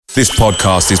This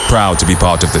podcast is proud to be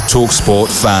part of the TalkSport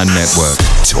Fan Network.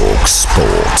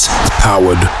 TalkSport.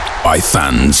 Powered by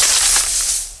fans.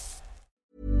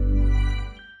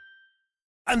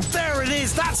 And there it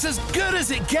is, that's as good as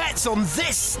it gets on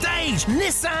this stage.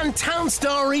 Nissan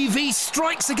Townstar EV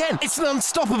strikes again. It's an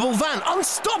unstoppable van,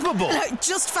 unstoppable.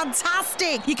 Just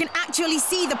fantastic. You can actually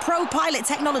see the Pro Pilot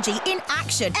technology in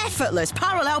action. Effortless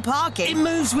parallel parking. It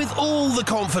moves with all the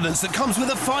confidence that comes with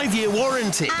a 5-year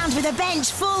warranty. And with a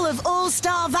bench full of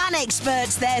all-star van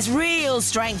experts, there's real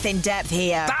strength in depth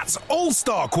here. That's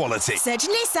all-star quality. Search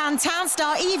Nissan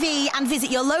Townstar EV and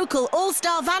visit your local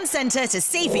all-star van centre to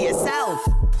see for yourself.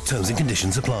 Terms and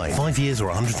conditions apply. 5 years or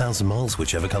 100,000 miles,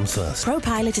 whichever comes first.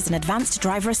 ProPilot is an advanced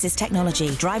driver assist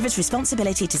technology. Driver's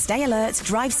responsibility to stay alert,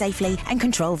 drive safely, and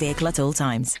control vehicle at all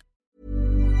times.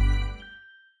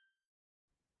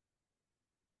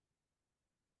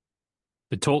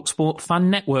 The TalkSport Fan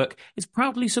Network is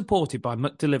proudly supported by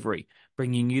McDelivery,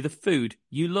 bringing you the food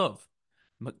you love.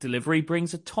 McDelivery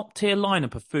brings a top-tier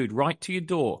lineup of food right to your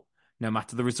door. No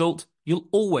matter the result, you'll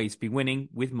always be winning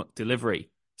with McDelivery.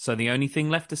 So the only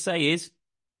thing left to say is,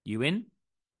 you in?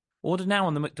 Order now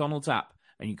on the McDonald's app,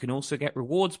 and you can also get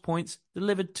rewards points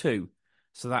delivered too.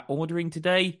 So that ordering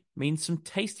today means some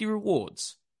tasty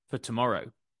rewards for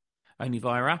tomorrow. Only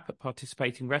via app at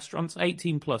participating restaurants,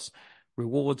 18 plus.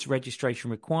 Rewards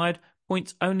registration required.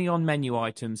 Points only on menu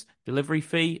items. Delivery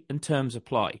fee and terms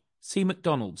apply. See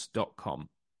mcdonalds.com.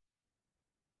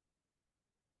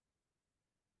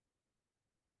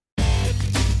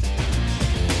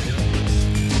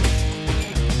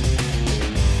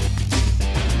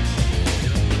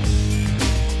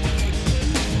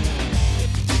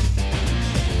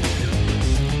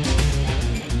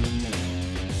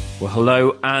 Well,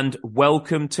 hello and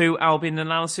welcome to Albion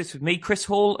Analysis with me, Chris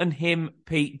Hall, and him,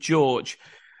 Pete George.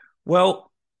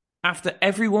 Well, after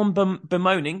everyone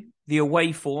bemoaning the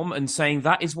away form and saying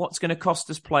that is what's going to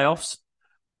cost us playoffs,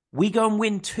 we go and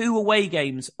win 2 away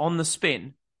games on the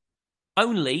spin,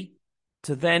 only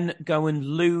to then go and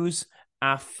lose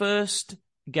our first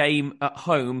game at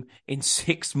home in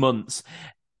 6 months.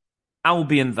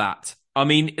 Albion that. I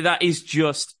mean, that is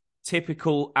just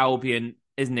typical Albion,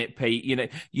 isn't it, Pete? You know,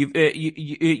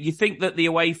 you think that the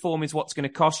away form is what's going to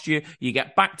cost you. You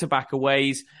get back-to-back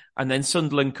aways, and then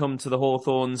Sunderland come to the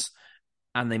Hawthorns,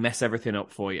 and they mess everything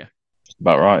up for you.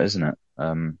 About right, isn't it?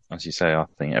 As you say, I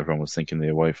think everyone was thinking the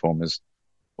away form is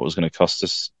what was going to cost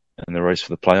us in the race for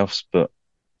the playoffs, but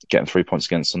getting 3 points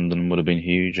against Sunderland would have been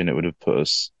huge, and it would have put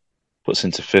us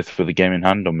into 5th with a game in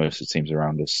hand on most of the teams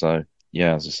around us. So,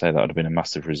 yeah, as I say, that would have been a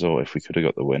massive result if we could have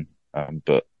got the win.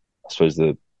 But I suppose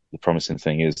the promising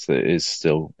thing is that it is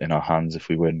still in our hands if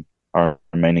we win our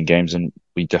remaining games, and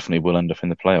we definitely will end up in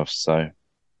the playoffs. So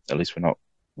at least we're not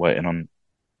waiting on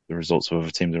the results of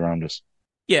other teams around us.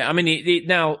 Yeah, I mean,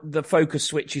 now the focus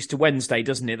switches to Wednesday,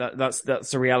 doesn't it? That's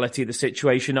the reality of the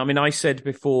situation. I mean, I said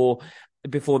before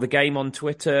the game on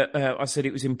Twitter, I said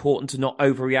it was important to not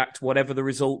overreact whatever the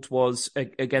result was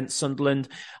against Sunderland.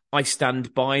 I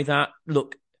stand by that.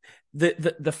 Look,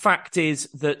 The fact is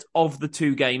that of the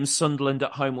 2 games, Sunderland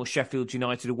at home or Sheffield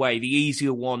United away, the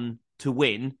easier one to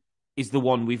win is the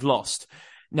one we've lost.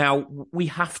 Now, we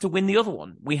have to win the other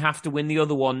one. We have to win the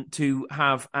other one to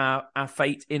have our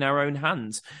fate in our own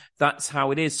hands. That's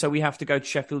how it is. So we have to go to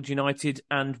Sheffield United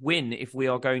and win if we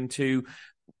are going to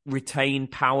retain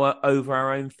power over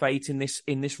our own fate in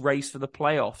this race for the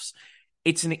playoffs.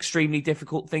 It's an extremely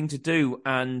difficult thing to do,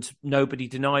 and nobody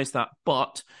denies that.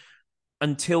 But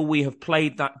until we have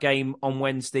played that game on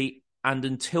Wednesday and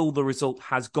until the result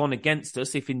has gone against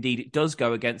us, if indeed it does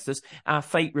go against us, our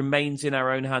fate remains in our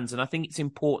own hands. And I think it's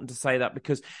important to say that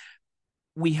because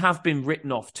we have been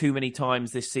written off too many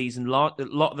times this season. A lot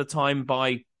of the time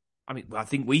I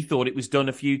think we thought it was done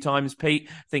a few times, Pete.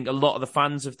 I think a lot of the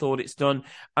fans have thought it's done.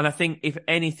 And I think, if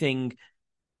anything,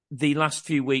 the last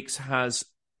few weeks has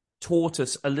taught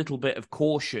us a little bit of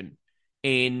caution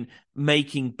in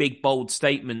making big, bold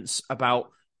statements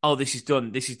about, oh, this is done,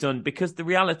 because the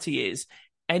reality is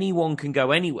anyone can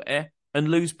go anywhere and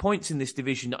lose points in this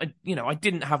division. I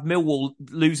didn't have Millwall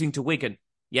losing to Wigan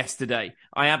yesterday.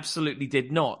 I absolutely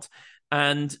did not.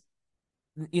 And,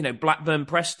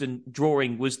 Blackburn-Preston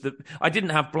drawing I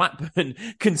didn't have Blackburn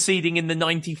conceding in the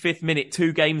 95th minute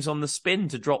 2 games on the spin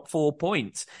to drop 4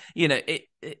 points.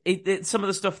 Some of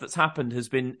the stuff that's happened has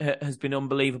been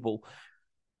unbelievable.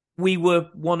 We were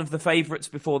one of the favourites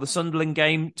before the Sunderland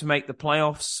game to make the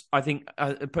playoffs. I think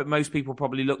most people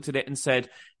probably looked at it and said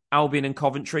Albion and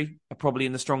Coventry are probably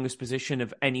in the strongest position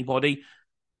of anybody.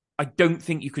 I don't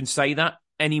think you can say that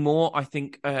anymore. I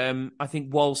think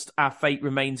whilst our fate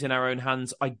remains in our own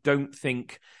hands, I don't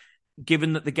think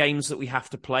given that the games that we have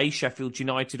to play, Sheffield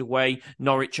United away,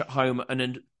 Norwich at home, and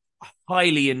a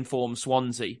highly informed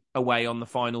Swansea away on the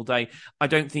final day, I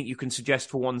don't think you can suggest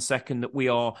for 1 second that we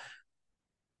are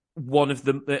one of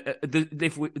them.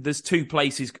 There's 2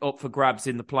 places up for grabs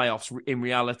in the playoffs in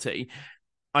reality.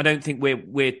 I don't think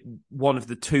we're one of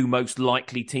the 2 most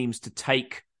likely teams to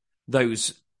take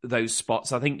those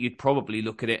spots. I think you'd probably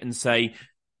look at it and say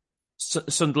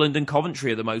Sunderland and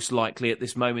Coventry are the most likely at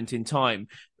this moment in time,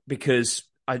 because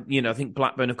I think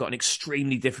Blackburn have got an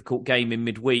extremely difficult game in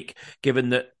midweek, given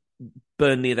that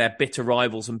Burnley are their bitter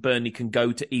rivals, and Burnley can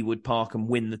go to Ewood Park and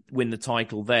win the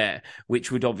title there,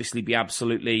 which would obviously be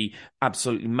absolutely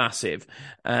massive.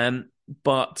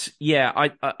 But yeah,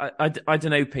 I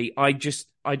don't know, Pete. I just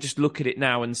look at it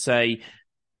now and say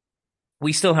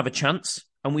we still have a chance,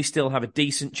 and we still have a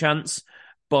decent chance.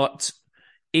 But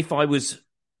if I was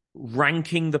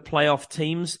ranking the playoff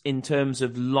teams in terms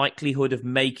of likelihood of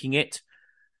making it,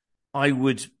 I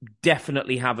would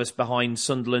definitely have us behind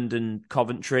Sunderland and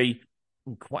Coventry.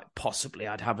 And quite possibly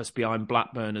I'd have us behind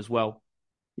Blackburn as well.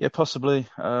 Yeah, possibly.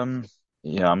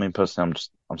 Yeah, I mean, personally,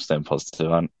 I'm staying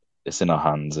positive. It's in our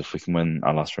hands. If we can win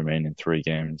our last remaining 3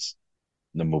 games,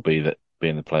 then we'll be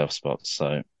in the playoff spots.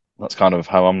 So that's kind of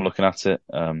how I'm looking at it.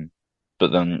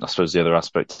 But then I suppose the other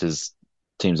aspect is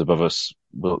teams above us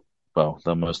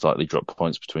they'll most likely drop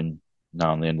points between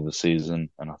now and the end of the season,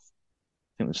 and I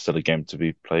think there's still a game to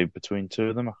be played between 2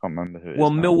 of them. I can't remember who it is.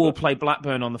 Well, Millwall play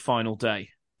Blackburn on the final day.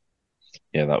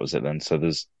 Yeah, that was it then. So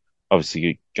there's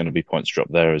obviously going to be points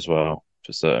dropped there as well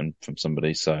for certain from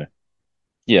somebody. So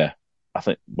yeah, I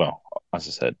think, well, as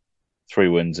I said, 3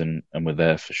 wins and we're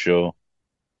there for sure.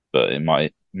 But it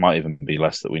might even be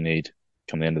less that we need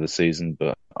come the end of the season.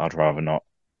 But I'd rather not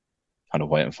kind of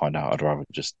wait and find out. I'd rather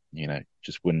just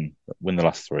win the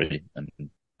last 3. And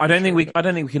I don't think we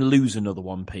can lose another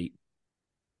one, Pete,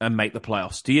 and make the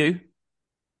playoffs. Do you?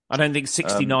 I don't think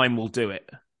 69 will do it.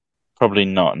 Probably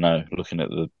not. No. Looking at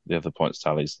the other points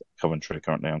tallies, Coventry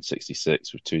currently on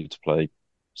 66 with 2 to play,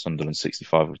 Sunderland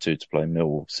 65 with 2 to play,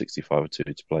 Millwall 65 with 2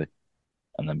 to play,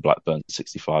 and then Blackburn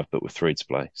 65 but with 3 to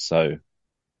play. So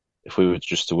if we were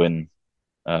just to win,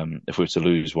 if we were to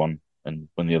lose one and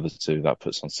win the other 2, that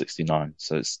puts on 69.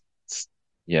 So it's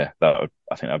I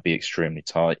think that'd be extremely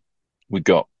tight. We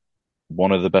got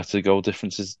one of the better goal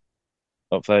differences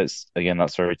up there.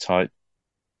 That's very tight.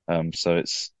 So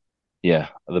it's,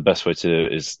 the best way to do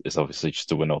it is obviously just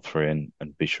to win all 3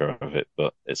 and be sure of it.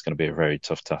 But it's going to be a very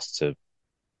tough task to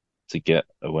get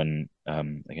a win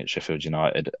against Sheffield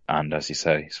United. And as you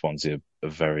say, Swansea are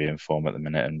very in form at the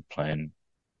minute and playing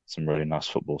some really nice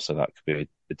football. So that could be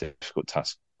a difficult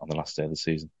task on the last day of the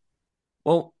season.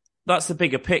 Well, that's the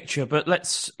bigger picture, but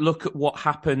let's look at what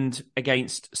happened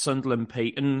against Sunderland,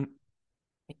 Pete. And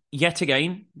yet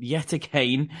again,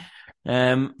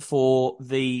 for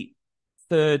the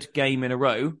 3rd game in a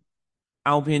row,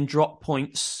 Albion dropped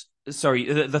points.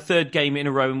 Sorry, the 3rd game in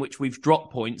a row in which we've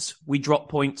dropped points. We dropped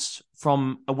points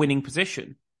from a winning position.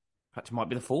 In fact, it might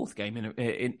be the 4th game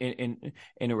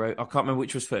in a row. I can't remember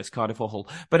which was first, Cardiff or Hull.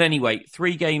 But anyway,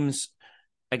 3 games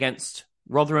against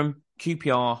Rotherham,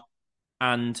 QPR,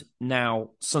 and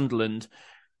now Sunderland.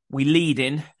 We lead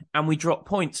in and we drop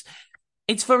points.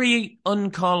 It's very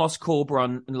un-Carlos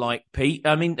Corberán-like, Pete.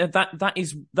 I mean,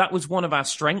 that was one of our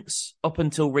strengths up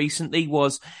until recently,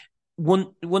 was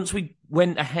once we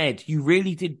went ahead, you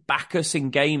really did back us in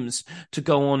games to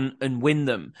go on and win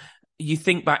them. You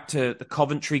think back to the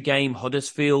Coventry game,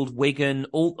 Huddersfield, Wigan,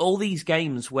 all these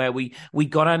games where we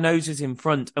got our noses in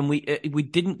front and we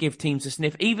didn't give teams a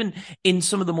sniff. Even in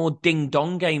some of the more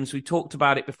ding-dong games, we talked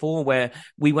about it before, where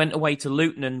we went away to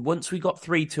Luton and once we got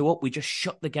 3-2 up, we just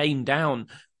shut the game down.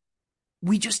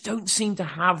 We just don't seem to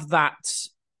have that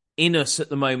in us at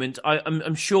the moment.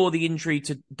 I'm sure the injury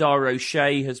to Dara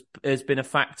O'Shea has been a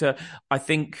factor. I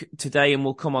think today, and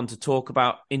we'll come on to talk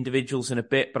about individuals in a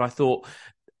bit, but I thought,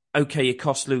 okay,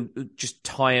 Akoslu just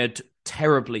tired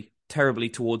terribly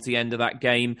towards the end of that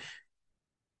game.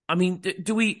 I mean,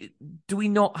 do we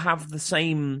not have the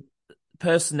same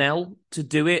personnel to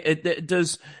do it?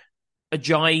 Does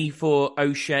Ajayi for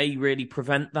O'Shea really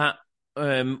prevent that?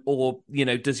 Or,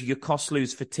 does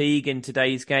Akoslu's fatigue in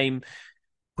today's game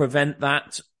prevent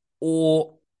that?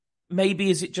 Or maybe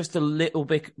is it just a little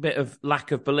bit of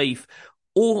lack of belief?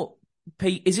 Or,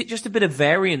 Pete, is it just a bit of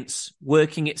variance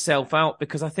working itself out?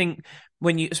 Because I think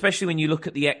especially when you look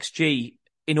at the XG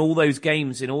in all those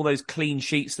games, in all those clean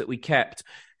sheets that we kept,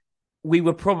 we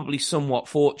were probably somewhat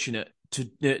fortunate to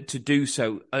do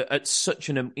so at such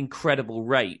an incredible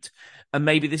rate. And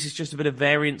maybe this is just a bit of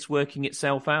variance working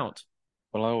itself out.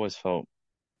 Well, I always felt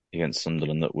against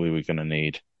Sunderland that we were going to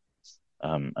need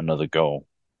another goal,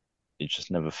 it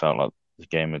just never felt like the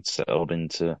game had settled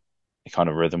into a kind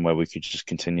of rhythm where we could just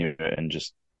continue it and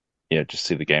just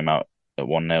see the game out at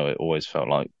 1-0. It always felt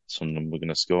like Sunderland were going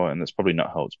to score, and that's probably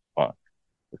not helped by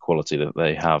the quality that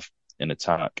they have in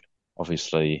attack.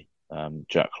 Obviously,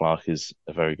 Jack Clarke is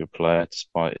a very good player,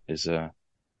 despite his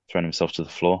throwing himself to the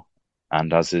floor,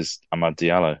 and as is Amad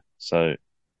Diallo. So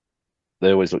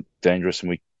they always look dangerous,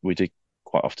 and we did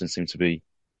quite often seem to be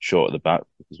short at the back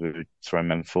because we would throw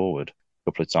men forward.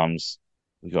 A couple of times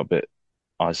we got a bit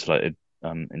isolated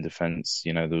in defence.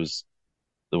 There was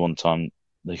the one time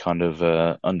they kind of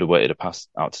underweighted a pass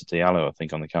out to Diallo, I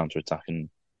think, on the counter attack, and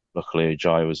luckily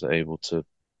Ajayi was able to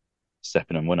step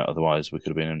in and win it. Otherwise, we could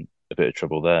have been in a bit of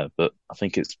trouble there. But I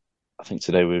think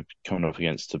today we're coming up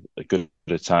against a good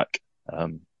attack.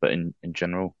 But in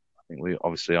general, I think we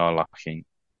obviously are lacking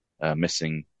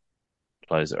missing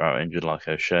players that are out injured, like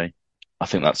O'Shea. I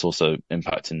think that's also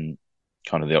impacting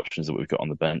kind of the options that we've got on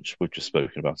the bench. We've just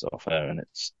spoken about it off air, and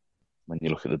it's when you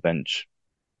look at the bench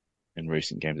in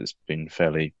recent games, it's been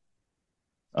fairly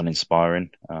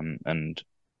uninspiring, and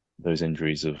those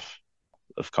injuries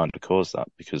have kind of caused that,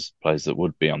 because players that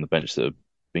would be on the bench that have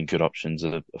been good options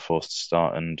are forced to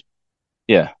start, and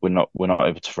we're not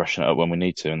able to freshen it up when we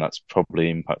need to, and that's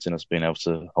probably impacting us being able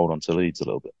to hold on to leads a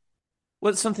little bit.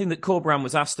 Well, it's something that Corberán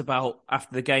was asked about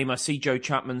after the game. I see Joe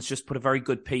Chapman's just put a very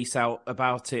good piece out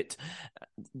about it,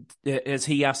 as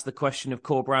he asked the question of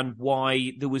Corberán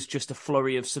why there was just a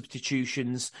flurry of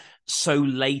substitutions so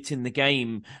late in the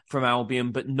game from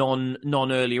Albion, but none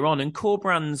earlier on. And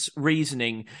Corberán's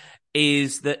reasoning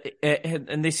is that,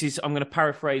 and this is, I'm going to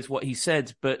paraphrase what he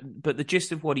said, but the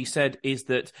gist of what he said is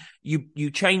that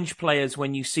you change players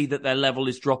when you see that their level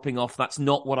is dropping off. That's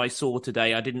not what I saw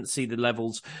today. I didn't see the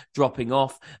levels dropping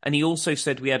off. And he also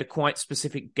said we had a quite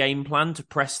specific game plan to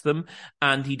press them,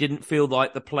 and he didn't feel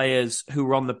like the players who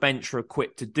were on the bench were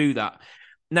equipped to do that.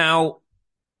 Now,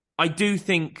 I do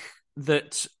think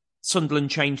that Sunderland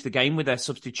changed the game with their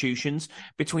substitutions.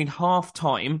 Between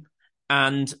half-time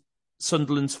and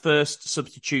Sunderland's first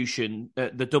substitution,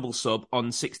 the double sub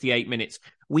on 68 minutes,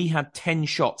 we had 10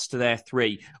 shots to their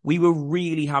 3. We were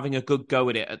really having a good go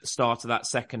at it at the start of that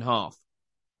second half.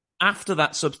 After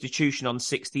that substitution on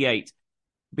 68,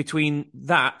 between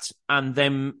that and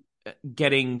them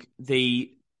getting the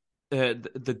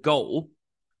goal,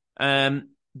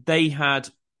 they had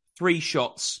 3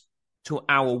 shots to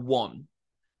our 1.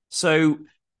 So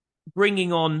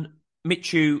bringing on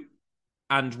Michu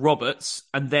and Roberts,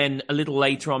 and then a little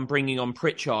later on bringing on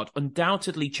Pritchard,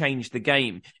 undoubtedly changed the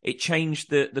game. It changed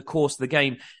the course of the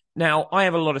game. Now, I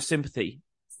have a lot of sympathy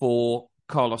for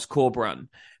Carlos Corberán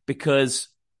because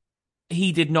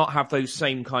he did not have those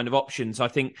same kind of options. I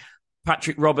think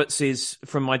Patrick Roberts is,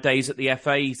 from my days at the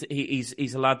FA,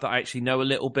 he's a lad that I actually know a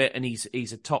little bit, and he's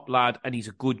a top lad, and he's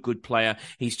a good player.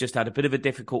 He's just had a bit of a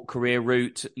difficult career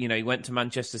route. He went to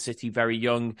Manchester City very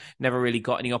young, never really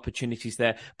got any opportunities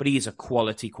there, but he is a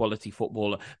quality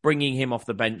footballer. Bringing him off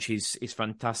the bench is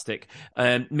fantastic.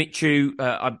 Michu,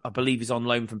 I believe, is on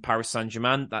loan from Paris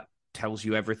Saint-Germain. That tells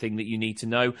you everything that you need to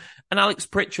know. And Alex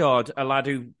Pritchard, a lad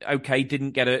who,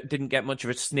 didn't get much of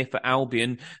a sniff at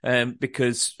Albion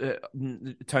because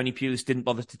Tony Pulis didn't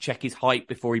bother to check his height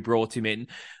before he brought him in.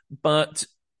 But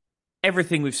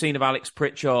everything we've seen of Alex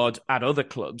Pritchard at other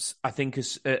clubs, I think,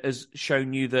 has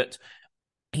shown you that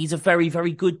he's a very,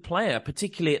 very good player,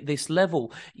 particularly at this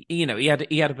level. He had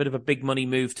a bit of a big money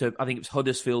move to, I think it was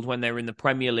Huddersfield when they were in the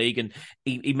Premier League, and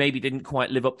he maybe didn't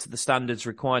quite live up to the standards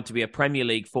required to be a Premier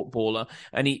League footballer.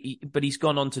 But he's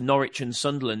gone on to Norwich and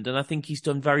Sunderland, and I think he's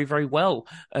done very, very well.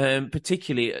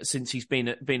 Particularly since he's been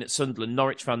at Sunderland.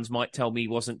 Norwich fans might tell me he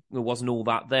wasn't all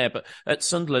that there, but at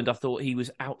Sunderland I thought he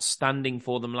was outstanding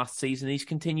for them last season. He's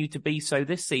continued to be so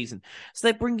this season. So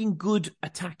they're bringing good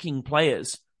attacking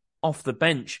players off the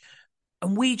bench,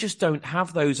 and we just don't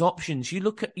have those options. You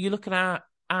look at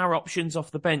our options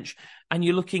off the bench, and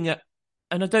you're looking at,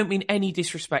 and I don't mean any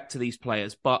disrespect to these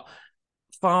players, but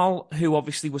Fal, who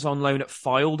obviously was on loan at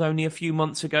Fylde only a few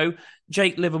months ago,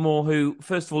 Jake Livermore, who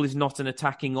first of all is not an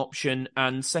attacking option,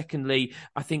 and secondly,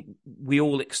 I think we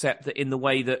all accept that in the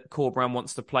way that Corberán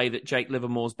wants to play, that Jake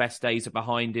Livermore's best days are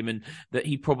behind him, and that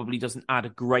he probably doesn't add a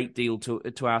great deal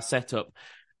to our setup.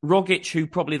 Rogic, who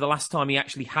probably the last time he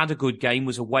actually had a good game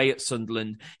was away at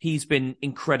Sunderland, he's been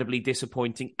incredibly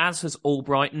disappointing, as has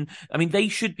Albrighton. I mean, they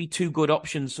should be 2 good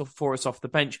options for us off the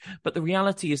bench, but the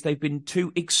reality is they've been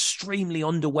 2 extremely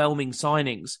underwhelming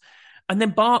signings. And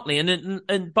then Bartley,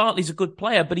 and Bartley's a good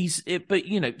player, but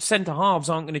centre halves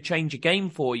aren't going to change a game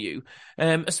for you,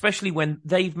 especially when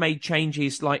they've made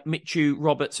changes like Mitchell,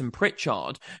 Roberts, and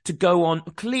Pritchard to go on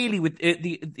clearly with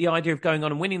the idea of going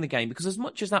on and winning the game. Because as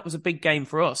much as that was a big game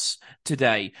for us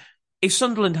today, if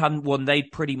Sunderland hadn't won,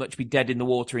 they'd pretty much be dead in the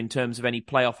water in terms of any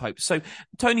playoff hopes. So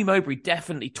Tony Mowbray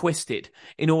definitely twisted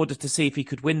in order to see if he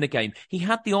could win the game. He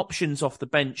had the options off the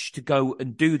bench to go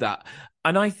and do that.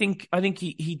 And I think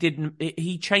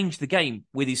he changed the game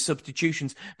with his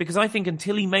substitutions, because I think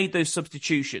until he made those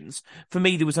substitutions, for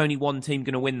me, there was only one team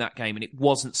going to win that game, and it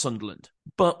wasn't Sunderland.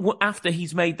 But after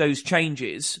he's made those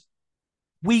changes,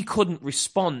 we couldn't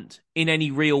respond in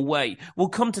any real way. We'll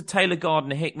come to Taylor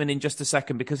Gardner-Hickman in just a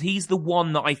second, because he's the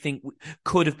one that I think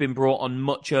could have been brought on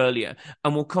much earlier.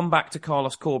 And we'll come back to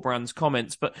Carlos Corberán's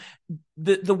comments. But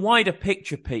the wider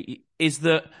picture, Pete, is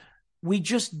that we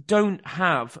just don't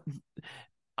have...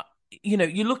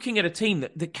 you're looking at a team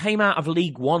that came out of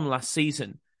League One last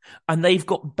season, and they've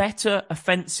got better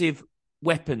offensive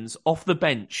weapons off the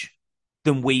bench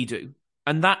than we do.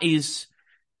 And that is...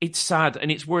 It's sad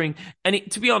and it's worrying. And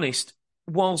to be honest,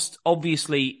 whilst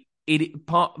obviously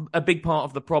a big part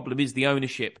of the problem is the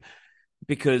ownership,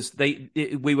 because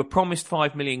we were promised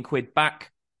 £5 million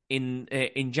back in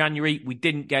January. We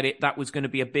didn't get it. That was going to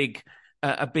be a big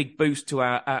boost to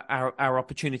our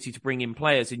opportunity to bring in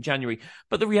players in January.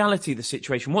 But the reality of the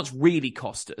situation, what's really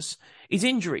cost us, is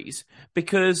injuries.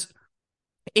 Because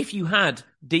if you had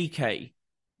DK,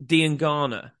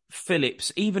 Diangana,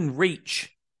 Phillips, even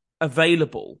Reach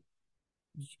available,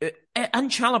 and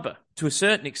Chalobah to a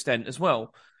certain extent as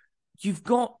well, you've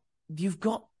got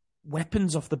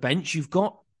weapons off the bench, you've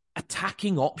got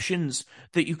attacking options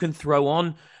that you can throw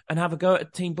on and have a go at a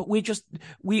team. But we're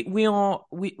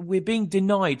being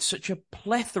denied such a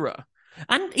plethora.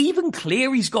 And even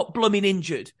Cleary's got blooming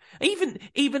injured. Even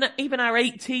our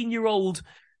 18-year-old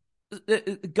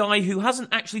guy who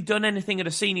hasn't actually done anything at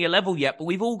a senior level yet, but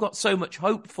we've all got so much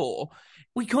hope for,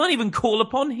 we can't even call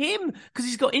upon him because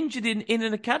he's got injured in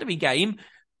an academy game,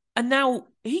 and now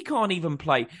he can't even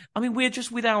play. I mean, we're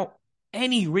just without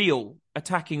any real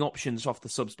attacking options off the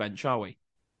subs bench, are we?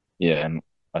 Yeah, and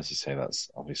as you say, that's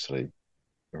obviously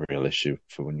a real issue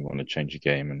for when you want to change a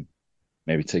game and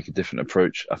maybe take a different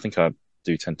approach. I think I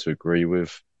do tend to agree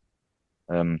with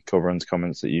Corberán's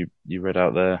comments that you read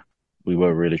out there. We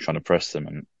were really trying to press them,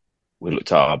 and we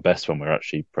looked at our best when we were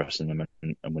actually pressing them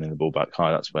and winning the ball back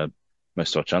high. That's where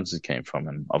most of our chances came from,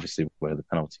 and obviously where the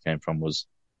penalty came from was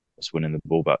winning the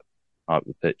ball back up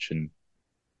the pitch and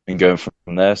going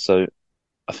from there. So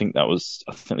I think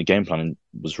the game plan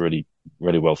was really,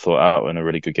 really well thought out and a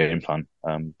really good game plan.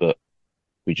 But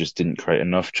we just didn't create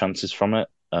enough chances from it.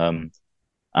 And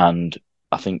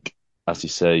I think, as you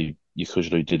say,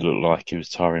 Yukuzlu did look like he was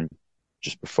tiring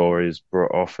just before he was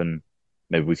brought off, and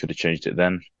maybe we could have changed it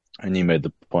then. And you made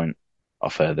the point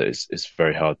off air that it's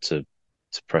very hard to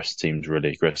press teams really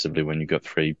aggressively when you've got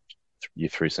your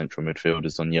three central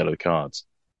midfielders on yellow cards.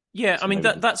 Yeah, so I mean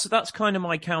that's kind of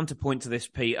my counterpoint to this,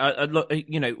 Pete. I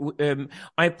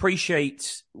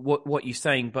appreciate what you're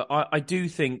saying, but I do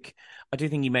think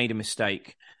he made a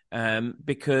mistake,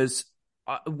 because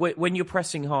when you're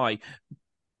pressing high,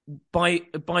 by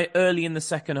early in the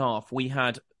second half, we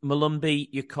had Malumbi,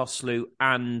 Yukoslu,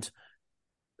 and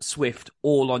Swift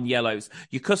all on yellows.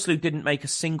 Yukoslu didn't make a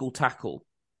single tackle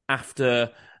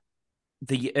after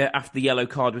the yellow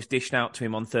card was dished out to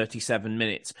him on 37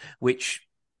 minutes, which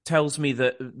tells me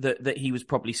that he was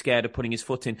probably scared of putting his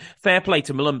foot in. Fair play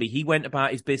to Malumbi. He went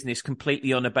about his business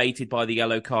completely unabated by the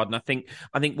yellow card. And I think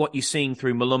what you're seeing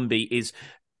through Malumbi is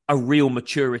a real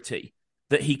maturity,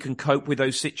 that he can cope with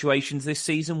those situations this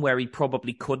season where he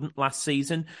probably couldn't last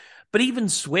season. But even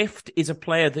Swift is a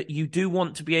player that you do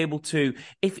want to be able to,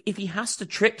 if he has to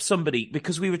trip somebody,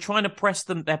 because we were trying to press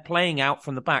them, they're playing out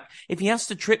from the back. If he has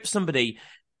to trip somebody,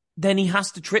 then he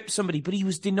has to trip somebody. But he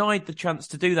was denied the chance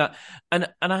to do that. And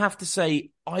I have to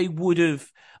say, I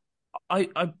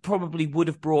probably would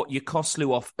have brought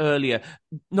Yukoslu off earlier,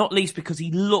 not least because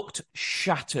he looked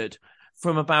shattered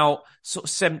from about sort of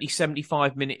 70,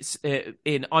 75 minutes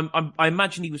in. I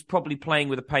imagine he was probably playing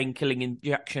with a pain-killing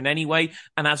injection anyway,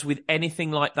 and as with anything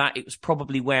like that, it was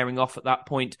probably wearing off at that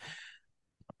point.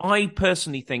 I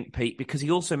personally think, Pete, because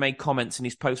he also made comments in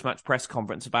his post-match press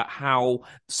conference about how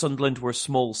Sunderland were a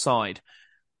small side,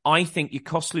 I think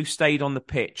Yukoslu stayed on the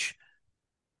pitch.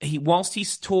 Whilst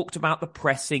he's talked about the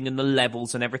pressing and the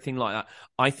levels and everything like that,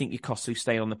 I think Yukoslu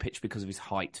stayed on the pitch because of his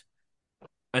height.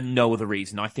 And no other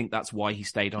reason. I think that's why he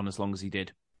stayed on as long as he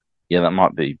did. Yeah, that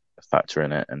might be a factor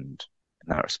in it. And in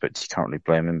that respect, you can't really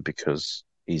blame him because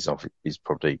he's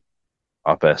probably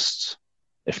our best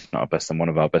if not our best, then one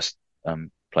of our best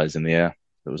players in the air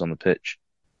that was on the pitch.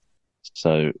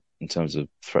 So in terms of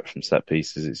threat from set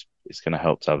pieces, it's going to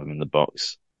help to have him in the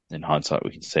box. In hindsight,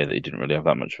 we can say that he didn't really have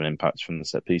that much of an impact from the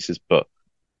set pieces, but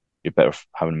you're better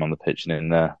having him on the pitch and in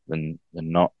there than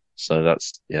not. So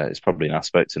it's probably an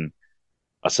aspect. And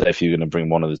I'd say if you're going to bring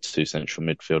one of the two central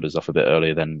midfielders off a bit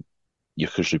earlier, then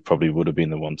Yokuşlu probably would have been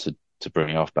the one to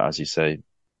bring off. But as you say,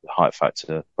 the height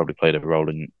factor probably played a role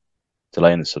in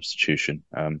delaying the substitution.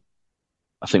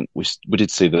 I think we did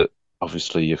see that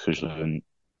obviously Yokuşlu and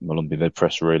Molumby, they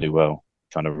pressed really well,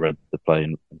 kind of read the play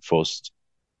and forced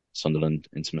Sunderland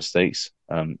into mistakes.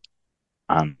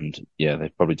 And yeah, they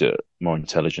probably did it more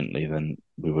intelligently than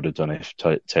we would have done if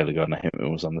Taylor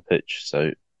Gardner-Hickman was on the pitch.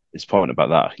 So his point about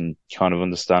that I can kind of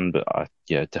understand, but I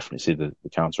definitely see the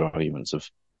counter arguments of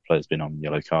players being on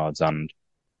yellow cards and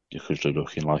Yokuşlu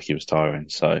looking like he was tiring.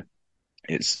 So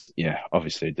it's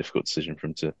obviously a difficult decision for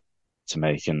him to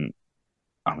make. And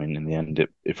I mean, in the end,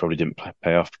 it probably didn't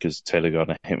pay off because Taylor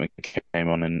Gardner-Hickman came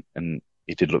on and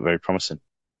he did look very promising.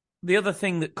 The other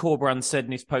thing that Corberán said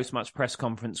in his post-match press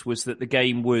conference was that the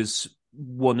game was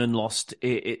won and lost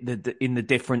in the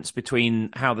difference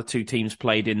between how the two teams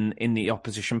played in the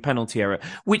opposition penalty area,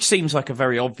 which seems like a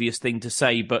very obvious thing to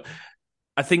say, but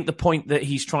I think the point that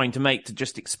he's trying to make, to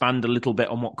just expand a little bit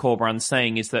on what Corberán's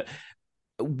saying, is that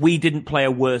we didn't play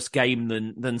a worse game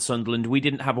than Sunderland. We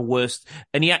didn't have a worse,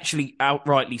 and he actually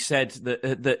outrightly said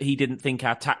that he didn't think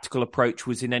our tactical approach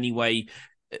was in any way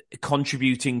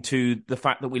contributing to the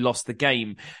fact that we lost the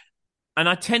game. And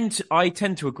I tend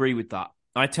to agree with that.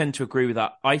 I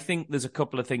think there's a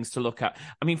couple of things to look at.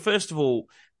 I mean, first of all,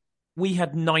 we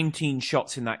had 19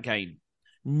 shots in that game.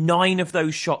 9 of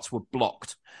those shots were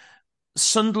blocked.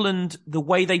 Sunderland, the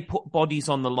way they put bodies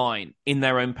on the line in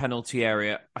their own penalty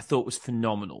area, I thought was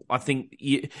phenomenal. I think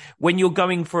when you're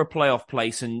going for a playoff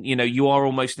place and, you are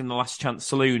almost in the last chance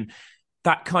saloon,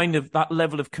 that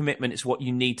level of commitment is what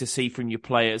you need to see from your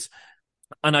players.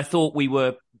 And I thought we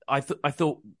were,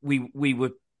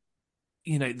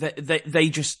 they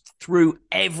just threw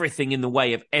everything in the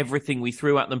way of everything we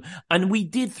threw at them. And we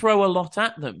did throw a lot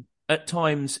at them at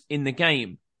times in the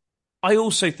game. I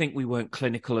also think we weren't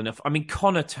clinical enough. I mean,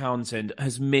 Connor Townsend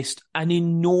has missed an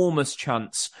enormous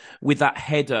chance with that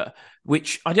header,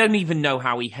 which I don't even know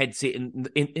how he heads it.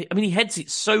 He heads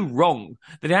it so wrong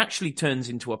that it actually turns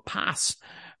into a pass.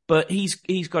 But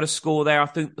he's got a score there. I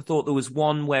thought there was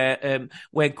one where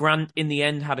Grant in the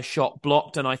end had a shot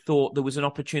blocked, and I thought there was an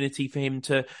opportunity for him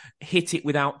to hit it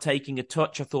without taking a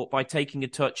touch. I thought by taking a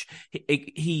touch,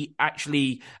 he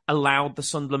actually allowed the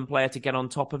Sunderland player to get on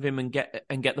top of him and get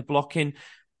the block in.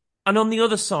 And on the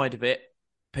other side of it,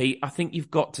 Pete, I think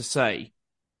you've got to say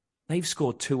they've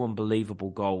scored 2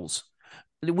 unbelievable goals.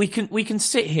 We can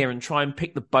sit here and try and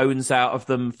pick the bones out of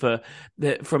them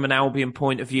from an Albion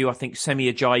point of view. I think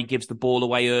Semi Ajayi gives the ball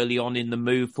away early on in the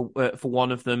move for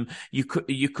one of them. You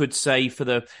could say for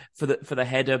the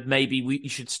header, maybe you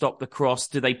should stop the cross.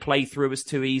 Do they play through us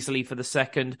too easily for the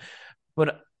second?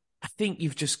 But I think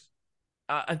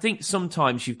I think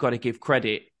sometimes you've got to give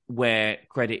credit where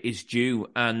credit is due,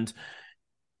 and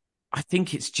I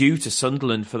think it's due to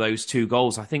Sunderland for those 2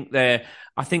 goals. I think they're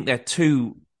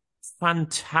 2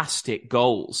 fantastic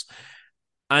goals.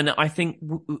 And I think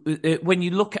when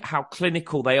you look at how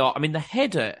clinical they are, I mean, the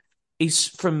header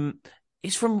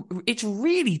it's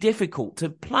really difficult to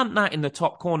plant that in the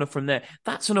top corner from there.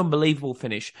 That's an unbelievable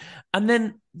finish. And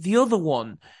then the other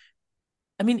one,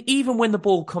 I mean, even when the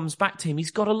ball comes back to him,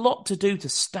 he's got a lot to do to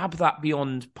stab that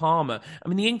beyond Palmer. I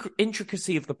mean, the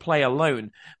intricacy of the play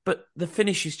alone, but the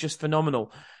finish is just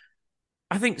phenomenal.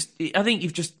 I think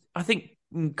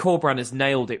Corberán has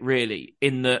nailed it, really,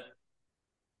 in that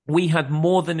we had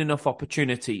more than enough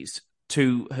opportunities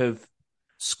to have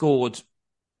scored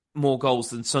more goals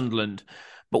than Sunderland,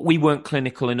 but we weren't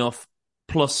clinical enough.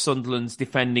 Plus, Sunderland's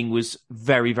defending was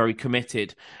very, very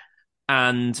committed.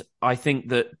 And I think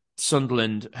that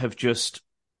Sunderland have just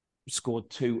scored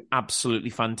 2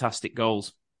 absolutely fantastic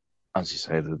goals. As you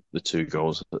say, the 2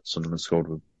 goals that Sunderland scored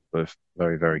were both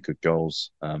very, very good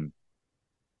goals.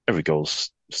 Every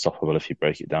goal's stoppable if you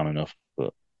break it down enough,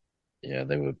 but yeah,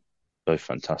 they were both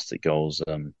fantastic goals.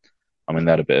 I mean,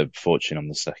 they had a bit of fortune on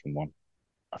the second one.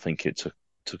 I think it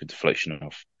took a deflection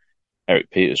off Eric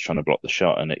Peters trying to block the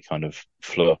shot, and it kind of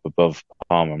flew up above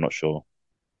Palmer. I'm not sure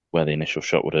where the initial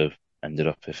shot would have ended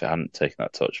up if it hadn't taken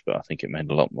that touch, but I think it made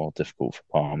it a lot more difficult for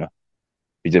Palmer.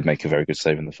 He did make a very good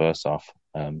save in the first half,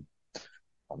 by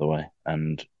the way.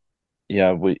 And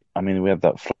yeah, we had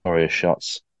that flurry of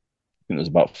shots. I think there was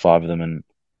about 5 of them, and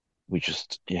we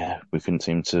couldn't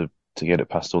seem to get it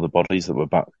past all the bodies that were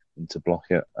back to block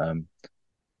it.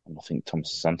 and I think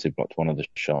Thomas Asante blocked one of the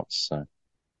shots, so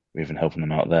we're even helping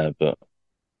them out there. But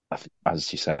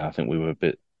as you say, I think we're a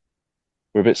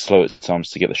bit slow at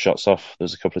times to get the shots off.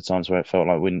 There's a couple of times where it felt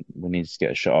like we needed to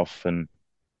get a shot off, and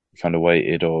we kind of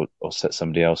waited or set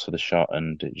somebody else for the shot,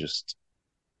 and it just,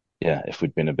 yeah, if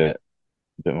we'd been a bit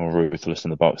more ruthless in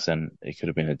the box, then it could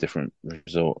have been a different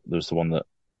result. There was the one that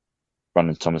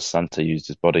Brandon Thomas Santa used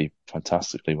his body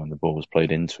fantastically when the ball was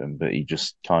played into him, but he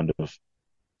just kind of,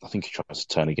 I think he tried to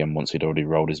turn again once he'd already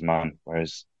rolled his man,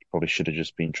 whereas he probably should have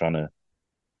just been trying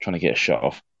to get a shot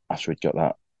off after he'd got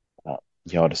that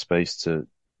yard of space to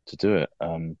do it.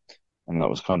 And that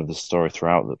was kind of the story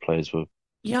throughout, that players were.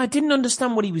 Yeah, I didn't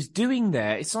understand what he was doing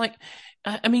there. It's like,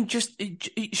 I mean,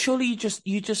 surely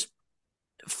you just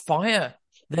fire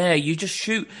there. You just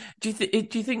shoot. Do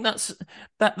you think that's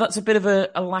a bit of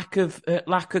a lack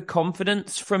of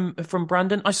confidence from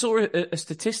Brandon? I saw a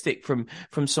statistic from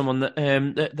someone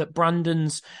that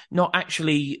Brandon's not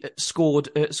actually scored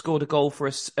a goal for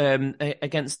us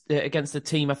against the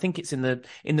team. I think it's in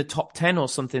the top 10 or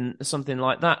something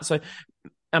like that. So,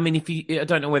 I mean, I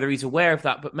don't know whether he's aware of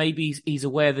that, but maybe he's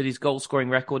aware that his goal scoring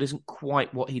record isn't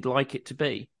quite what he'd like it to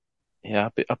be. Yeah,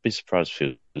 I'd be surprised if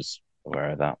he was aware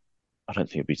of that. I don't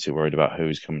think he'd be too worried about who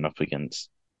he's coming up against,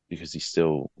 because he's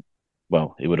still,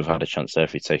 well, he would have had a chance there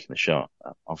if he'd taken the shot.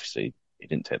 Obviously, he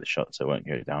didn't take the shot, so it won't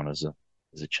go down as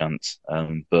a chance.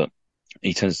 But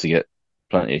he tends to get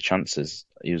plenty of chances.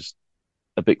 He was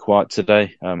a bit quiet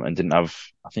today, and didn't have.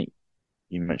 I think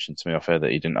you mentioned to me off air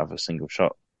that he didn't have a single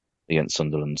shot against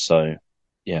Sunderland. So,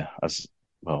 yeah, as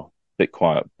well, a bit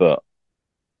quiet, but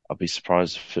I'd be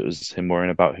surprised if it was him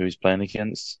worrying about who he's playing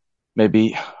against.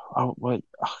 Maybe, I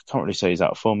can't really say he's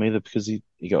out of form either, because he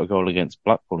got a goal against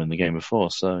Blackpool in the game before.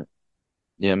 So,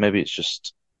 yeah, maybe he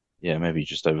just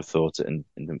overthought it and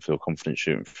didn't feel confident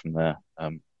shooting from there. I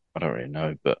don't really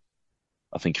know, but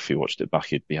I think if he watched it back,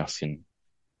 he'd be asking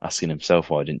himself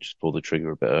why I didn't just pull the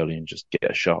trigger a bit early and just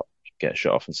get a shot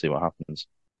off and see what happens.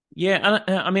 Yeah,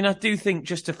 and I mean, I do think,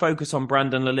 just to focus on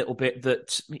Brandon a little bit,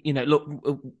 that, you know,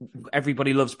 look,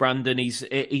 everybody loves Brandon.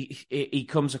 He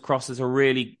comes across as a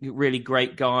really, really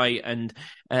great guy, and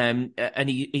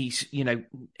he's, you know,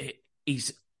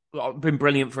 he's been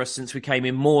brilliant for us since we came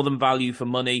in, more than value for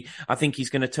money. I think he's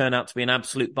going to turn out to be an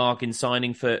absolute bargain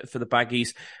signing for the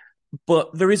Baggies.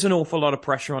 But there is an awful lot of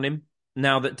pressure on him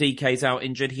now that DK's out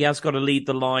injured. He has got to lead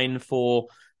the line for,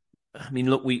 I mean,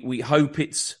 look, we hope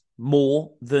it's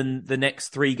more than the next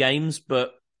 3 games,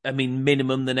 but I mean,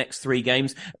 minimum the next 3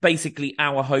 games. Basically,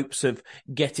 our hopes of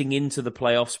getting into the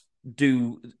playoffs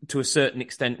do, to a certain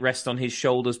extent, rest on his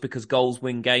shoulders, because goals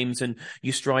win games, and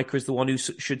your striker is the one who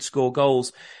should score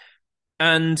goals.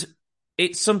 And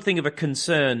it's something of a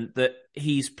concern that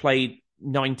he's played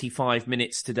 95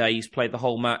 minutes today. He's played the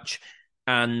whole match,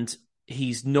 and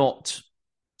he's not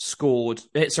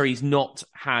he's not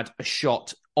had a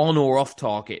shot on or off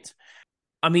target.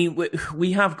 I mean,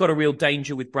 we have got a real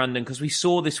danger with Brandon, because we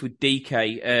saw this with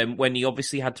DK when he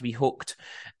obviously had to be hooked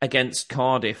against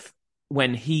Cardiff,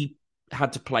 when he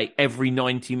had to play every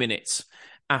 90 minutes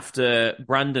after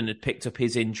Brandon had picked up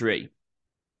his injury.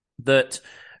 That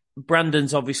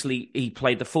Brandon's obviously, he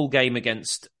played the full game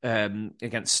against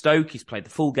Stoke. He's played the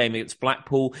full game against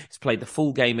Blackpool. He's played the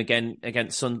full game again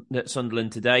against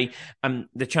Sunderland today. And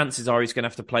the chances are he's going to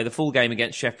have to play the full game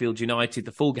against Sheffield United,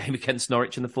 the full game against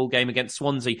Norwich, and the full game against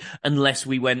Swansea, unless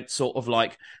we went sort of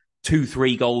like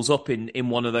 2-3 goals up in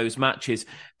one of those matches.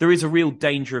 There is a real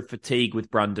danger of fatigue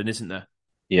with Brandon, isn't there?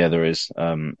 Yeah, there is.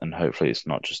 And hopefully it's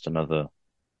not just another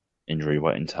injury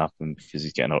waiting to happen, because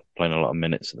he's playing a lot of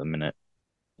minutes at the minute.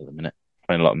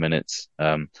 Playing a lot of minutes.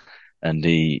 And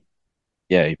he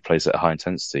plays at high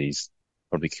intensity. He's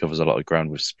probably covers a lot of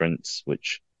ground with sprints,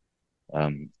 which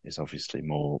is obviously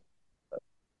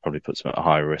probably puts him at a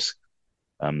higher risk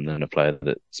than a player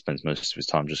that spends most of his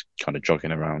time just kind of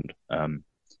jogging around. And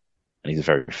he's a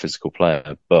very physical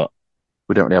player, but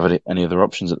we don't really have any other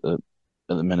options at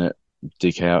the minute.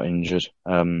 DK out injured,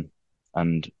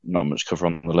 and not much cover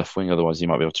on the left wing. Otherwise, you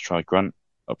might be able to try Grant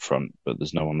up front, but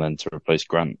there's no one then to replace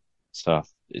Grant. So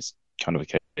it's kind of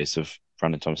a case of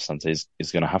Brandon Thomas Sante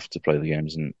is going to have to play the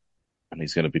games, and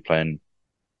he's going to be playing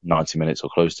 90 minutes or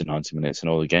close to 90 minutes in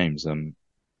all the games. In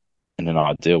an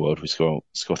ideal world, we score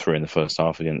 3 in the first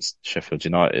half against Sheffield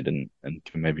United, and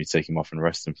can maybe take him off and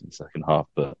rest him for the second half.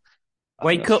 But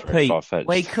wake up, Pete. Far-fetched.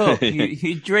 Wake up.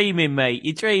 You're dreaming, mate.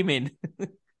 You're dreaming.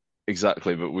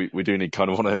 Exactly, but we do need kind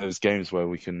of one of those games where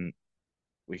we can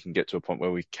get to a point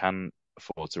where we can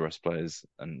afford to rest players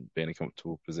and be in a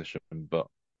comfortable position. But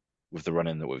with the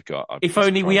run-in that we've got, if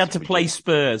only we had to play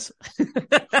Spurs.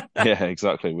 Yeah,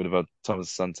 exactly. We'd have had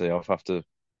Thomas Sante off after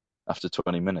after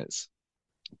 20 minutes.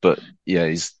 But yeah,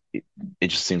 it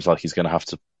just seems like he's gonna have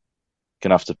to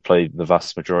play the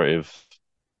vast majority of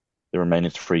the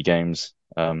remaining three games.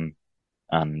 And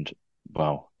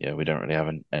well, yeah, we don't really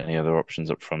have any other options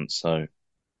up front, so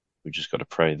we just got to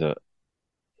pray that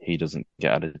he doesn't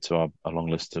get added to our long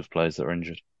list of players that are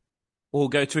injured. We'll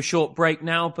go to a short break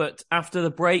now, but after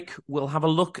the break, we'll have a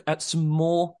look at some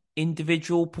more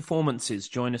individual performances.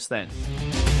 Join us then.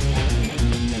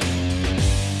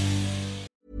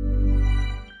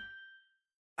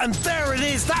 And there it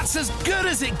is, that's as good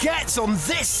as it gets on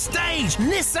this stage.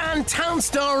 Nissan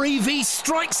Townstar EV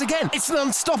strikes again. It's an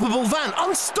unstoppable van,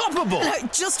 unstoppable.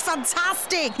 Just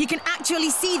fantastic. You can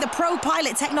actually see the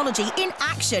ProPilot technology in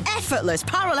action. Effortless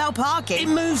parallel It parking.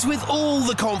 moves with all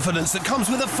the confidence that comes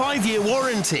with a 5-year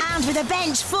warranty. And with a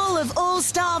bench full of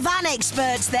all-star van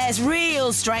experts, there's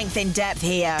real strength in depth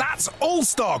here. That's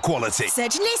all-star quality.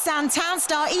 Search Nissan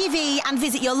Townstar EV and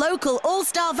visit your local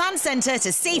all-star van centre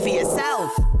to see for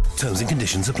yourself. Terms and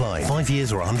conditions apply. 5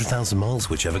 years or 100,000 miles,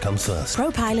 whichever comes first.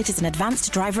 ProPilot is an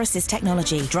advanced driver assist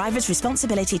technology. Driver's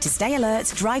responsibility to stay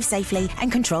alert, drive safely,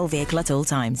 and control vehicle at all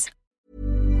times.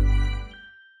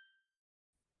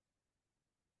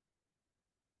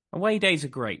 Away days are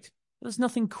great, but there's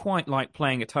nothing quite like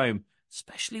playing at home,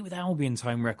 especially with Albion's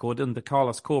home record under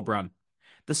Carlos Corberán.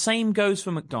 The same goes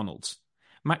for McDonald's.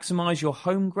 Maximise your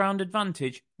home ground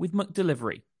advantage with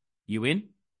McDelivery. You in?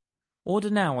 Order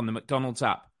now on the McDonald's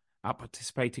app. At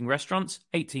participating restaurants,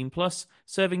 18 plus,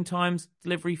 serving times,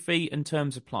 delivery fee and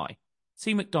terms apply.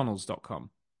 See mcdonalds.com.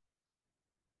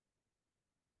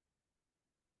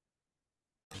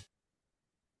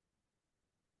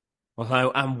 Well,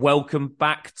 hello and welcome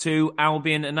back to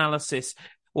Albion Analysis.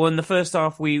 Well, in the first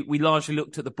half, we largely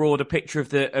looked at the broader picture of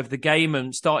the game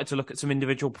and started to look at some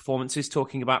individual performances,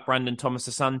 talking about Brandon Thomas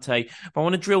Asante. But I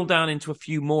want to drill down into a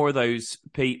few more of those,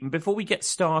 Pete. And before we get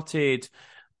started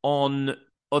on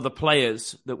other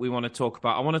players that we want to talk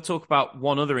about, I want to talk about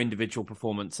one other individual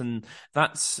performance, and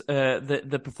that's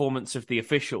the performance of the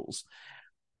officials.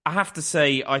 I have to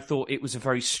say, I thought it was a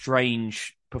very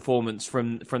strange performance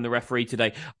from the referee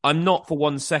today. I'm not for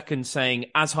 1 second saying,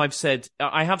 as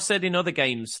I have said in other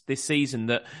games this season,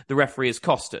 that the referee has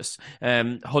cost us.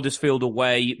 Huddersfield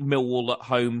away, Millwall at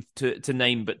home, to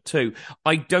name but two.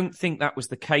 I don't think that was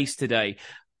the case today.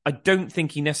 I don't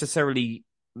think he necessarily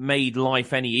made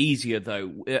life any easier,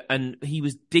 though, and he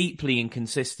was deeply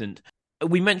inconsistent.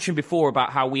 We mentioned before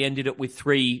about how we ended up with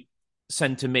three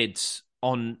centre mids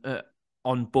on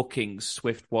bookings: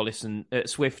 Swift, Wallace, and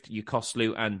Swift,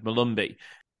 Yukoslu, and Malumbi.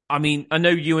 I mean, I know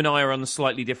you and I are on a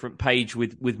slightly different page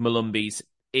with Malumbi's.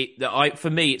 For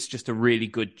me, it's just a really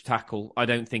good tackle. I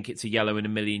don't think it's a yellow in a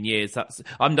million years.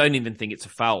 I don't even think it's a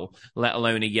foul, let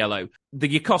alone a yellow. The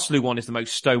Yukoslu one is the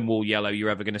most stonewall yellow you're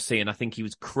ever going to see, and I think he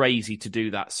was crazy to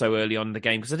do that so early on in the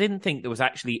game, because I didn't think there was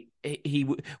actually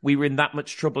we were in that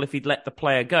much trouble if he'd let the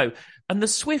player go. And the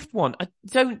Swift one, I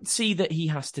don't see that he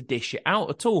has to dish it out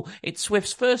at all. It's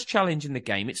Swift's first challenge in the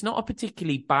game. It's not a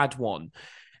particularly bad one.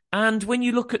 And when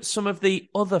you look at some of the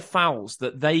other fouls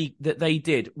that they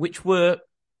did, which were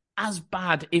as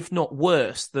bad, if not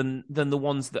worse, than the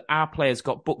ones that our players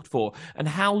got booked for, and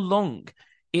how long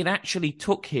it actually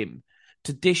took him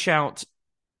to dish out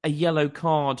a yellow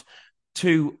card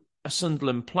to a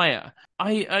Sunderland player,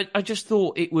 I just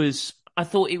thought it was. I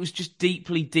thought it was just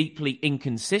deeply, deeply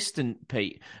inconsistent,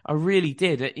 Pete. I really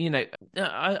did. And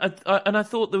I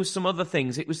thought there was some other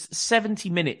things. It was 70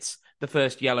 minutes, the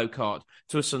first yellow card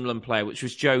to a Sunderland player, which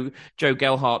was Joe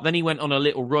Gelhardt. Then he went on a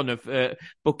little run of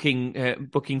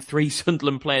booking three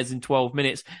Sunderland players in 12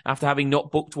 minutes after having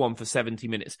not booked one for 70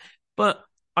 minutes. But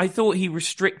I thought he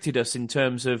restricted us in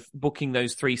terms of booking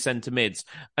those three centre mids,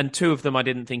 and two of them I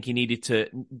didn't think he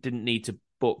didn't need to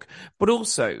book. But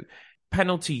also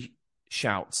penalty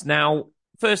shouts. Now,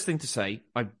 first thing to say,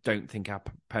 I don't think our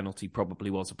penalty probably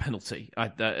was a penalty. I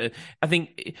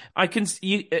think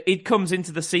it comes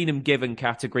into the seen and given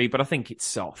category, but I think it's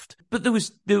soft. But there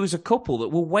was a couple that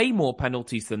were way more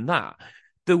penalties than that.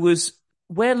 There was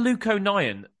where Luke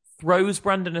O'Nien throws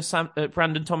Brandon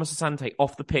Thomas Asante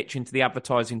off the pitch into the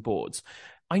advertising boards.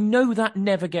 I know that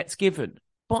never gets given,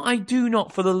 but I do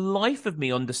not for the life of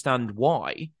me understand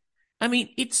why. I mean,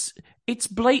 it's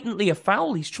blatantly a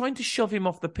foul. He's trying to shove him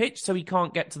off the pitch so he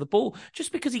can't get to the ball.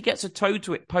 Just because he gets a toe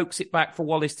to it, pokes it back for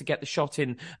Wallace to get the shot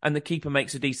in, and the keeper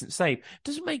makes a decent save,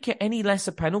 doesn't make it any less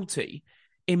a penalty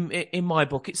in my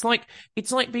book. It's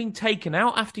like being taken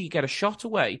out after you get a shot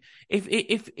away.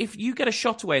 If you get a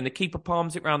shot away and the keeper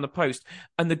palms it round the post,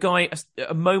 and the guy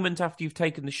a moment after you've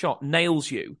taken the shot nails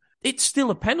you, it's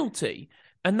still a penalty.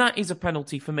 And that is a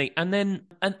penalty for me. And then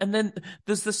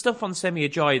there's the stuff on Semi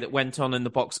Ajayi that went on in the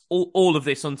box. All of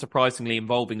this, unsurprisingly,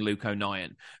 involving Luke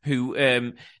O'Nien,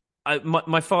 who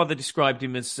my father described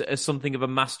him as something of a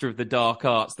master of the dark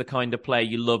arts, the kind of player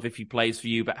you love if he plays for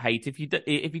you, but hate if he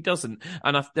doesn't.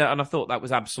 And I thought that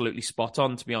was absolutely spot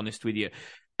on, to be honest with you.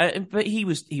 But he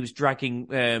was dragging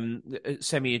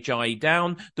Semi Ajayi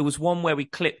down. There was one where we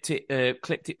clipped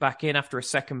it back in after a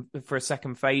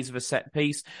second phase of a set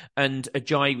piece, and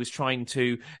Ajayi was trying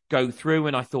to go through,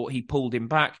 and I thought he pulled him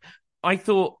back. I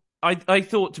thought,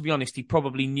 to be honest, he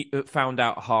probably found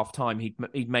out at half time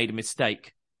he'd made a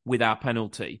mistake with our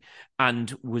penalty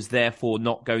and was therefore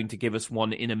not going to give us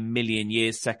one in a million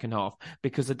years second half.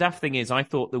 Because the daft thing is, I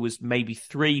thought there was maybe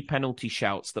 3 penalty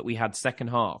shouts that we had second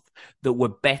half that were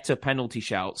better penalty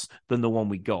shouts than the one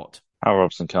we got. Hal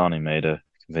Robson-Kearney made a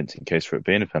convincing case for it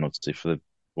being a penalty for the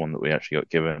one that we actually got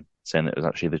given, saying that it was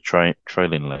actually the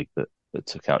trailing leg that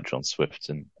took out John Swift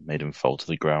and made him fall to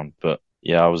the ground. But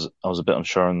yeah, I was a bit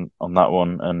unsure on that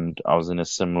one, and I was in a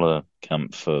similar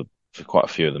camp for quite a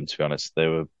few of them, to be honest. I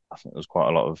think there was quite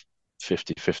a lot of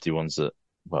 50-50 ones that,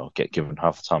 well, get given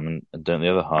half the time and don't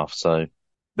the other half. So,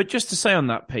 but just to say on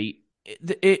that, Pete,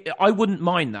 I wouldn't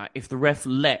mind that if the ref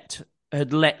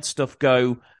had let stuff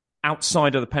go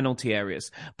outside of the penalty areas.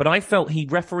 But I felt he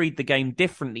refereed the game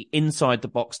differently inside the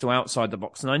box to outside the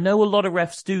box. And I know a lot of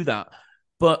refs do that,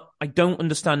 but I don't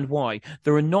understand why.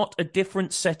 There are not a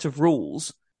different set of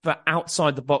rules for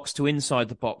outside the box to inside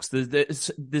the box.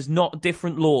 There's not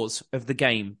different laws of the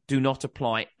game do not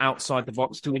apply outside the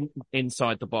box to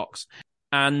inside the box.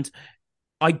 And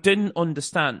I didn't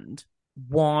understand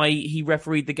why he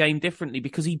refereed the game differently,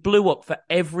 because he blew up for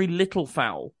every little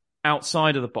foul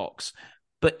outside of the box.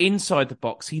 But inside the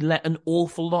box, he let an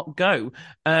awful lot go.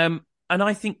 And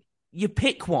I think you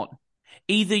pick one.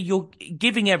 Either you're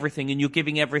giving everything and you're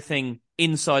giving everything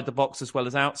inside the box as well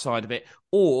as outside of it,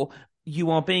 or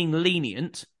you are being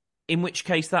lenient, in which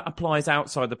case that applies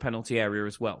outside the penalty area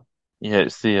as well. Yeah,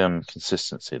 it's the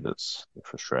consistency that's the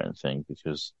frustrating thing,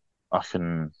 because I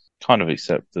can kind of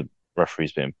accept the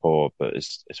referees being poor, but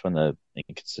it's when they're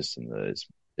inconsistent that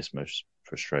it's most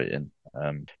frustrating.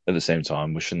 At the same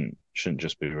time, we shouldn't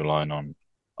just be relying on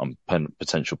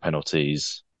potential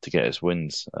penalties to get us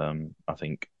wins. I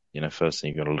think, first thing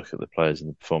you've got to look at the players and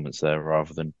the performance there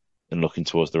rather than looking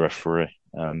towards the referee,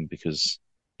 because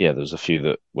yeah, there's a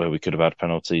few where we could have had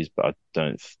penalties, but I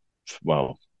don't.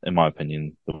 Well, in my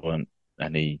opinion, there weren't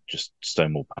any just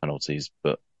stonewall penalties.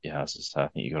 But yeah, as I say, I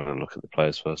think you got to look at the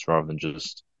players first rather than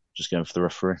just going for the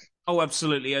referee. Oh,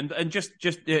 absolutely, and just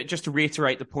to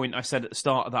reiterate the point I said at the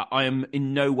start of that, I am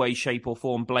in no way, shape, or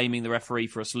form blaming the referee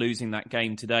for us losing that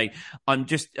game today. I'm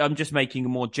just making a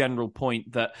more general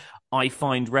point that I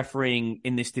find refereeing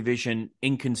in this division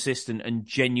inconsistent and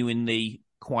genuinely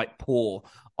quite poor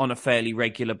on a fairly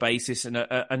regular basis,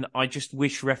 and I just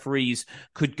wish referees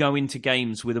could go into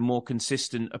games with a more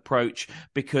consistent approach,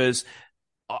 because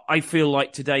I feel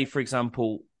like today, for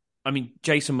example, I mean,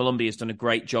 Jason Malumbi has done a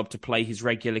great job to play his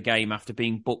regular game after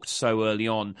being booked so early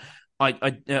on.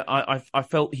 I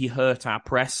felt he hurt our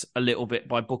press a little bit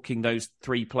by booking those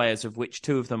 3 players, of which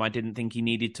 2 of them I didn't think he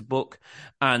needed to book.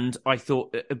 And I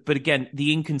thought, but again,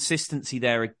 the inconsistency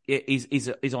there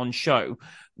is on show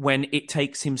when it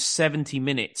takes him 70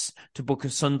 minutes to book a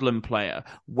Sunderland player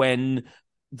when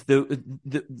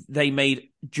they made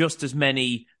just as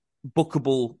many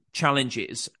bookable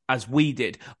challenges as we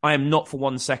did. I am not for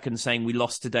 1 second saying we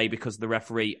lost today because of the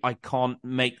referee. I can't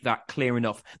make that clear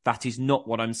enough. That is not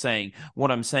what I'm saying.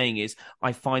 What I'm saying is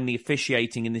I find the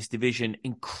officiating in this division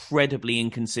incredibly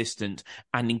inconsistent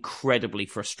and incredibly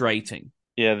frustrating.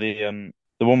 Yeah, the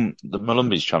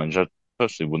Malumbi's challenge, I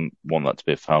personally wouldn't want that to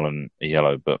be a foul and a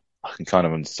yellow, but I can kind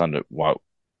of understand why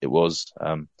it was,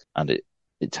 and it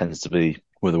tends to be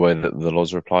with the way that the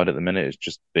laws are applied at the minute. It's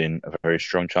just been a very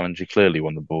strong challenge. He clearly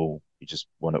won the ball. He just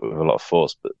won it with a lot of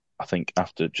force. But I think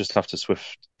after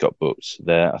Swift got booked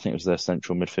there, I think it was their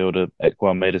central midfielder,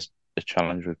 Ekwal, made a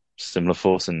challenge with similar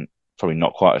force, and probably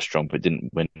not quite as strong, but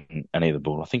didn't win any of the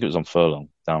ball. I think it was on Furlong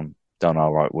down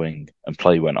our right wing, and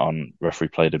play went on. Referee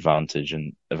played advantage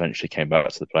and eventually came back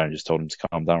to the player and just told him to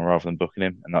calm down rather than booking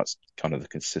him. And that's kind of the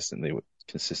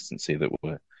consistency that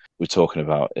we're talking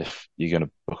about. If you're going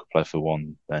to book a player for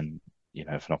one, then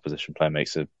if an opposition player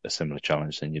makes a similar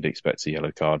challenge, then you'd expect a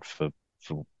yellow card for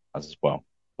as well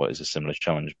what is a similar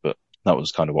challenge. But that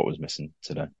was kind of what was missing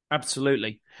today.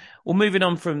 Absolutely. Well, moving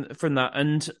on from that,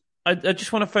 and I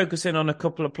just want to focus in on a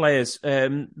couple of players,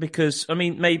 because I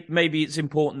mean maybe it's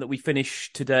important that we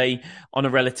finish today on a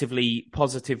relatively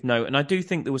positive note, and I do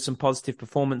think there were some positive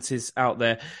performances out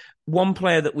there. One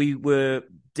player that we were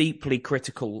deeply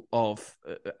critical of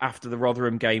after the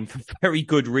Rotherham game for very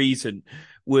good reason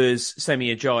was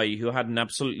Semi Ajayi, who had an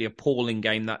absolutely appalling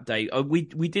game that day.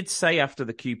 We did say after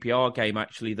the QPR game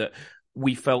actually that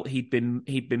we felt he'd been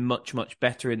much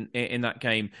better in that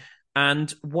game,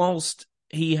 and whilst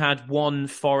he had one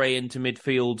foray into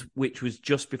midfield, which was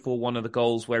just before one of the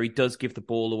goals where he does give the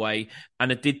ball away,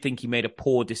 and I did think he made a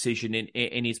poor decision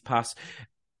in his pass.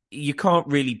 You can't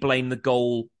really blame the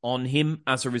goal on him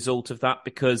as a result of that,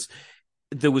 because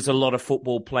there was a lot of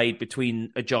football played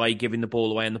between Ajayi giving the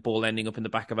ball away and the ball ending up in the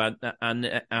back of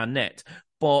our net.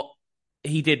 But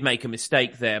he did make a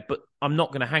mistake there. But I'm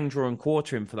not going to hang, draw and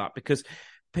quarter him for that, because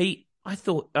Pete, I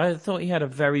thought he had a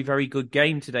very, very good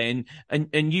game today,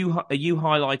 and you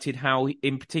highlighted how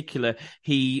in particular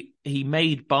he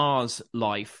made Barr's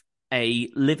life a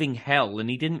living hell, and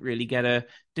he didn't really get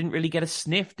a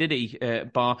sniff, did he,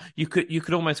 Barr? You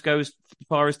could almost go as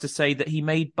far as to say that he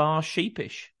made Barr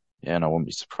sheepish. Yeah, and I wouldn't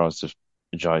be surprised if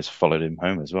Ajayi's followed him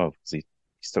home as well, because he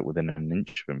stuck within an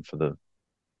inch of him for the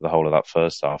whole of that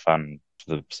first half, and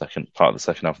for the second part of the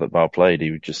second half that Barr played.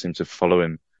 He just seemed to follow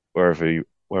him wherever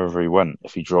he went.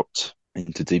 If he dropped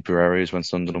into deeper areas when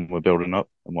Sunderland were building up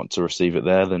and want to receive it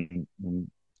there, then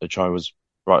Ajayi was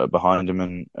right up behind him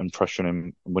and pressuring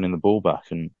him and winning the ball back.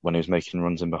 And when he was making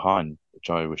runs in behind,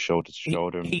 Ajayi was shoulder to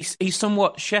shoulder. He's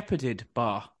somewhat shepherded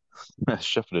Barr.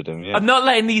 Shepherded him, yeah. I'm not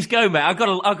letting these go, mate. I've got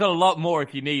a lot more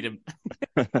if you need them.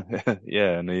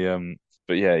 Yeah, and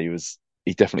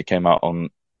he definitely came out on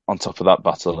top of that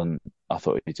battle, and I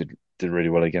thought he did really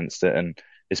well against it. And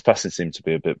his passing seemed to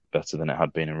be a bit better than it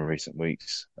had been in recent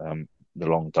weeks. The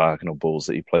long diagonal balls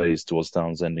that he plays towards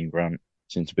Townsend and Grant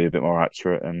seemed to be a bit more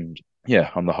accurate, and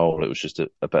yeah, on the whole, it was just a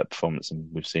better performance than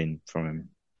we've seen from him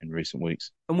in recent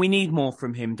weeks. And we need more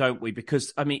from him, don't we?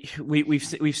 Because I mean, we've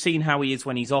seen how he is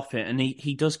when he's off it, and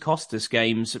he does cost us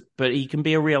games, but he can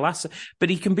be a real asset.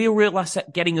 But he can be a real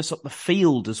asset getting us up the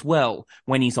field as well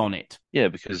when he's on it. Yeah,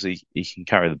 because he can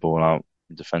carry the ball out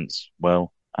in defence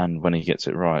well, and when he gets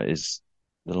it right, is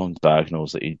the long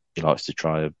diagonals that he likes to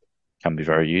try can be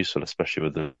very useful, especially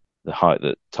with the height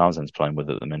that Townsend's playing with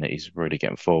at the minute. He's really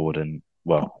getting forward, and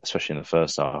well, especially in the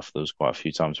first half, there was quite a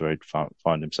few times where he'd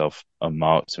find himself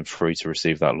unmarked and free to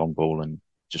receive that long ball, and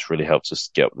just really helps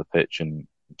us get up the pitch and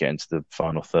get into the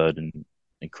final third and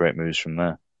create moves from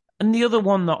there. And the other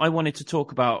one that I wanted to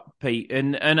talk about, Pete,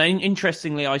 and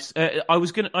interestingly,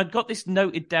 I'd got this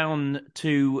noted down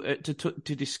to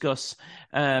discuss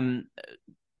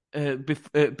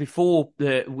before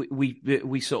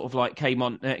we sort of like came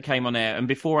on air, and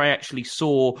before I actually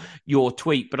saw your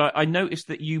tweet. But I noticed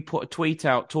that you put a tweet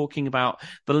out talking about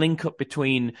the link up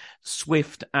between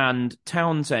Swift and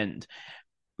Townsend,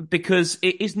 because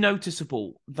it is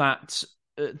noticeable that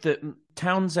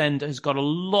Townsend has got a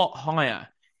lot higher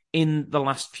in the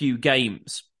last few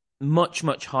games, much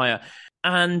higher.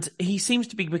 And he seems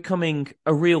to be becoming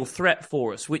a real threat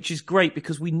for us, which is great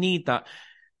because we need that.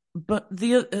 But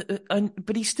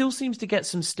but he still seems to get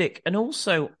some stick. And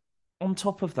also, on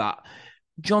top of that,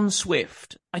 John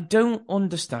Swift, I don't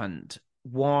understand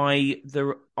why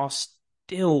there are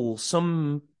still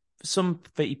some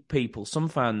people, some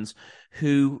fans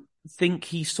who think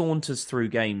he saunters through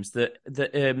games.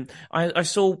 I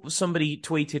saw somebody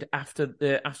tweeted after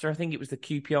I think it was the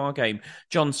QPR game,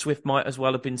 John Swift might as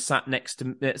well have been sat next to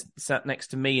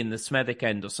me in the Smethwick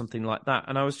end or something like that.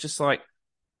 And I was just like,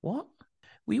 what?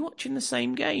 Were you watching the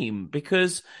same game?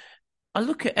 Because I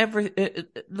look at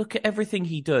everything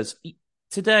he does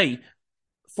today.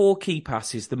 4 key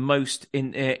passes, the most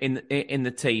in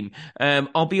the team.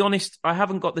 I'll be honest, I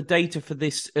haven't got the data for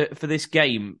this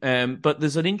game, but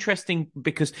there's an interesting,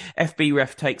 because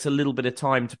FBref takes a little bit of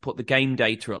time to put the game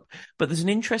data up. But there's an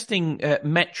interesting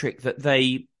metric that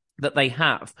they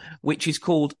have, which is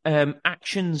called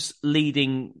actions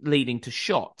leading to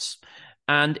shots.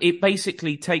 And it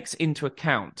basically takes into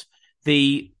account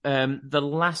the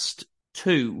last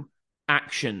 2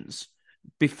 actions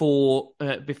before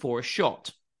a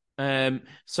shot.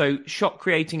 So shot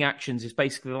creating actions is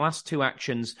basically the last 2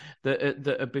 actions that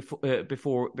are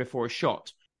before a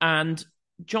shot. And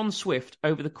John Swift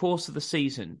over the course of the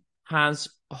season has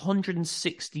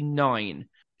 169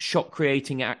 shot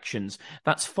creating actions.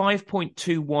 That's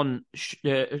 5.21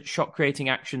 shot creating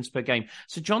actions per game.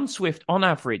 So John Swift, on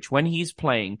average, when he's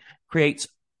playing, creates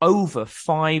over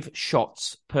 5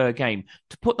 shots per game.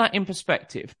 To put that in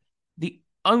perspective, the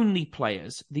only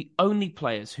players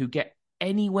who get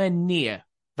anywhere near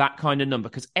that kind of number,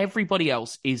 because everybody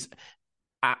else is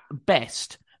at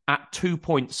best at 2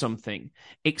 point something,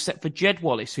 except for Jed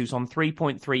Wallace, who's on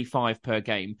 3.35 per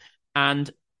game, and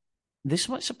this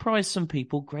might surprise some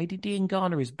people. Grady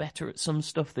Diangana is better at some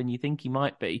stuff than you think he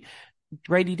might be.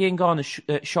 Grady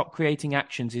Diangana's shot creating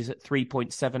actions is at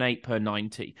 3.78 per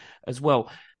 90 as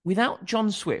well. Without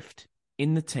John Swift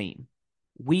in the team,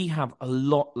 we have a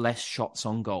lot less shots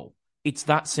on goal. It's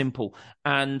that simple.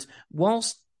 And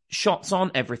whilst shots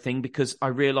aren't everything, because I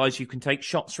realise you can take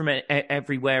shots from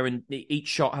everywhere and each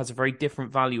shot has a very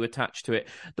different value attached to it,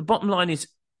 the bottom line is,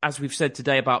 as we've said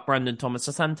today about Brandon Thomas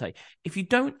Asante, if you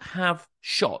don't have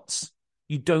shots,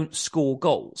 you don't score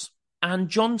goals. And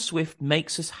John Swift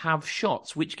makes us have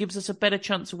shots, which gives us a better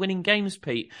chance of winning games,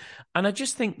 Pete. And I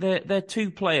just think they're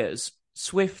two players,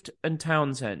 Swift and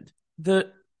Townsend,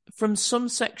 that from some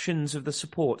sections of the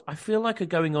support, I feel like are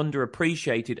going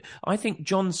underappreciated. I think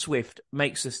John Swift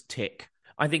makes us tick.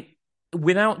 I think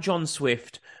without John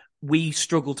Swift, we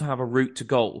struggle to have a route to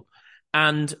goal.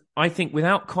 And I think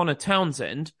without Connor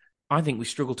Townsend, I think we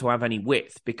struggle to have any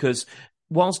width, because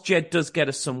whilst Jed does get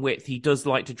us some width, he does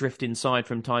like to drift inside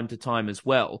from time to time as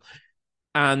well.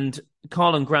 And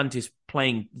Carlon Grant is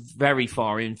playing very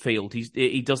far infield.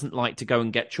 He doesn't like to go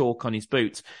and get chalk on his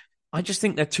boots. I just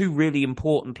think they're two really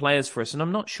important players for us, and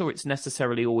I'm not sure it's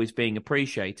necessarily always being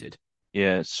appreciated.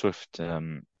 Yeah, Swift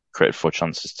created 4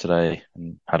 chances today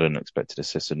and had an expected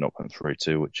assist of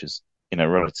 0.32, which is,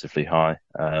 relatively high.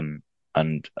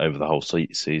 And over the whole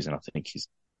season, I think he's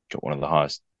got one of the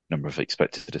highest number of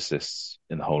expected assists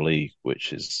in the whole league,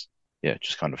 which is,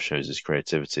 just kind of shows his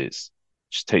creativity. It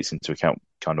just takes into account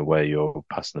kind of where you're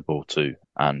passing the ball to,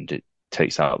 and it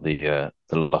takes out the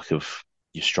luck of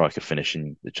your striker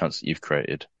finishing the chance that you've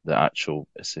created, the actual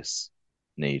assists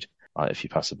need. If you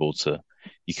pass the ball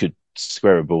you could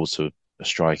square a ball to a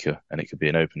striker and it could be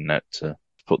an open net to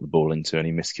put the ball into, and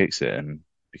he miskicks it, and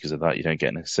because of that you don't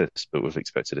get an assist. But with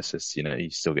expected assists, you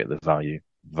still get the value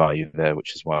there,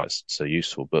 which is why it's so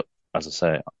useful. But as I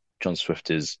say, John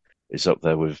Swift is up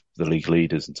there with the league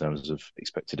leaders in terms of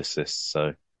expected assists.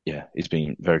 So yeah, he's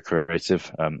been very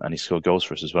creative, and he scored goals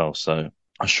for us as well. So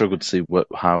I struggle to see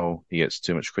how he gets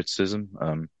too much criticism.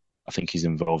 I think he's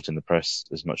involved in the press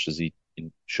as much as he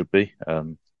should be.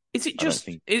 Is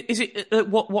it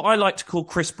what I like to call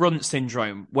Chris Brunt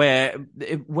syndrome, where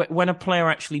when a player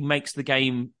actually makes the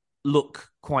game look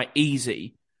quite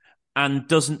easy and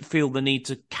doesn't feel the need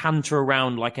to canter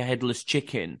around like a headless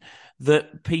chicken,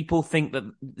 that people think that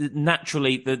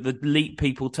naturally the leap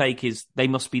people take is they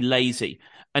must be lazy,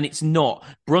 and it's not.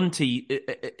 Brunty,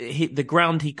 the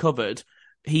ground he covered,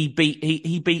 he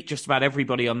beat just about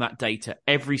everybody on that data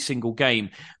every single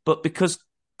game. But because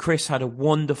Chris had a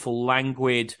wonderful,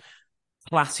 languid,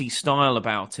 classy style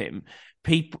about him,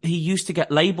 he used to get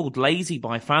labelled lazy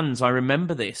by fans. I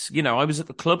remember this. I was at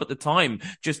the club at the time,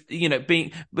 just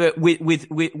being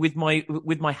with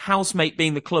my housemate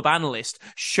being the club analyst,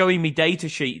 showing me data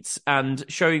sheets and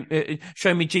showing me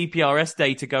GPRS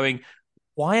data, going,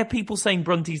 why are people saying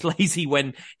Brunty's lazy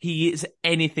when he is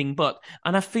anything but?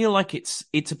 And I feel like it's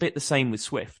a bit the same with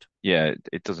Swift. Yeah,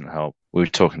 it doesn't help. We were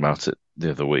talking about it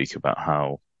the other week about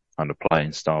how kind of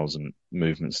playing styles and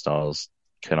movement styles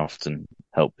can often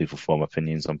help people form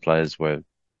opinions on players where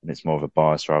it's more of a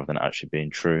bias rather than actually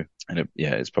being true. And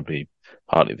it's probably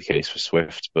partly the case for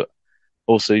Swift, but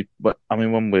also,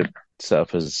 when we're set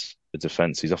up as a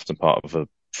defence, he's often part of a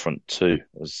front two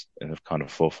as in a kind of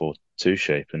 4-4-2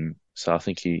 shape. And so I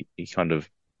think he kind of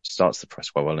starts the press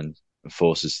quite well and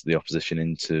forces the opposition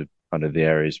into kind of the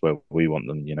areas where we want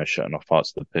them, shutting off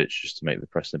parts of the pitch just to make the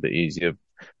pressing a bit easier.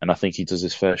 And I think he does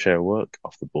his fair share of work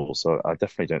off the ball. So I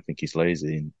definitely don't think he's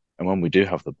lazy. And when we do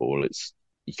have the ball,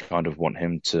 you kind of want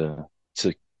him to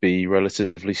be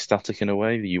relatively static in a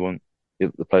way. You want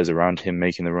the players around him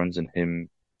making the runs and him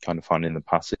kind of finding the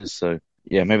passes. So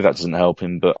yeah, maybe that doesn't help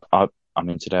him. But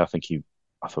today I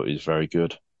thought he was very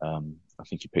good. I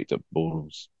think he picked up the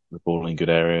ball in good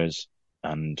areas,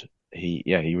 and he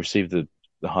received the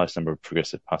highest number of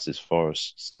progressive passes for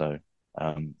us. So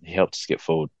he helped us get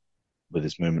forward with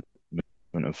his movement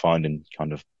and finding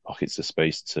kind of pockets of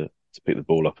space to pick the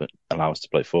ball up and allow us to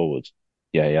play forward.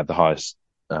 Yeah, he had the highest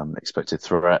expected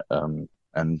threat, and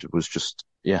was just,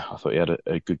 I thought he had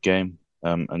a good game.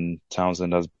 And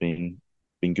Townsend has been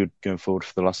good going forward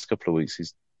for the last couple of weeks.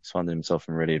 He's finding himself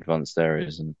in really advanced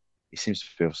areas, and he seems to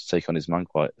be able to take on his man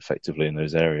quite effectively in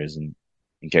those areas and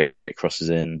get crosses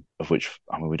in, of which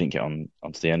we didn't get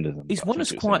onto the end of them. He's won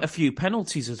us quite a few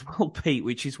penalties as well, Pete,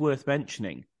 which is worth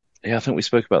mentioning. Yeah, I think we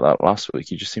spoke about that last week.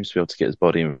 He just seems to be able to get his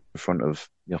body in front of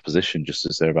the opposition just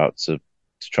as they're about to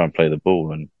try and play the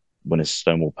ball and win his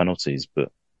stonewall penalties. But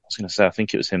I was going to say, I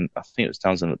think it was him. I think it was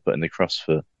Townsend that put in the cross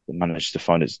that managed to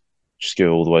find it just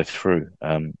go all the way through.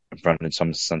 And Brandon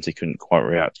Thomas Asante couldn't quite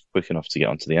react quick enough to get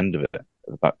onto the end of it.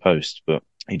 at the back post, but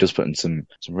he does put in some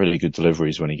really good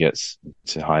deliveries when he gets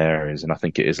to high areas, and I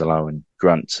think it is allowing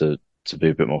Grant to be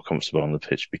a bit more comfortable on the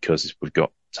pitch because we've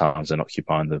got Townsend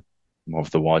occupying the more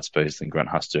of the wide space than Grant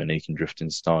has to, and he can drift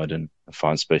inside and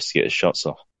find space to get his shots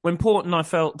off. Well, important, I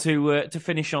felt, to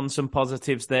finish on some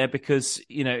positives there, because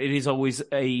it is always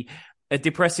a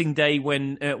depressing day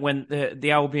when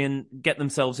the Albion get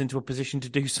themselves into a position to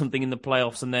do something in the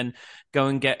playoffs and then go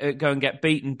and get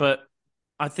beaten. But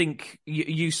I think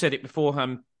you said it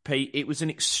beforehand, Pete. It was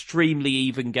an extremely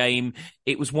even game.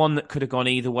 It was one that could have gone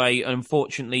either way.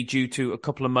 Unfortunately, due to a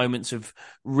couple of moments of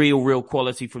real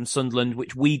quality from Sunderland,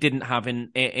 which we didn't have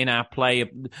in our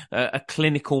play, a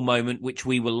clinical moment which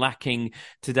we were lacking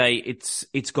today,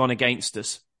 it's gone against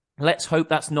us. Let's hope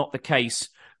that's not the case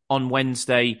on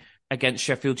Wednesday against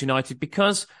Sheffield United,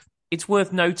 because it's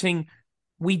worth noting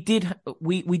we did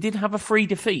have a free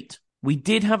defeat. We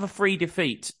did have a free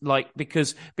defeat,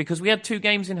 because we had 2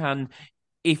 games in hand.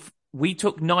 If we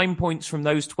took 9 points from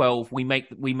those 12, we made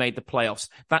the playoffs.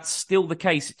 That's still the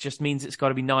case. It just means it's got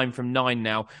to be 9 from 9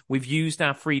 now. We've used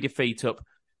our free defeat up.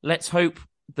 Let's hope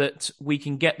that we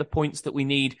can get the points that we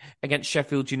need against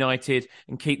Sheffield United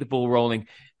and keep the ball rolling.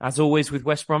 As always with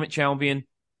West Bromwich Albion,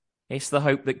 it's the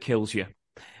hope that kills you.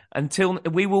 Until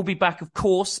we will be back, of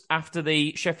course, after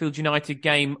the Sheffield United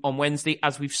game on Wednesday.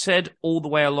 As we've said all the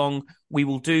way along, we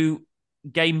will do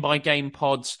game-by-game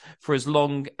pods for as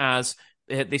long as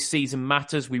this season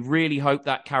matters. We really hope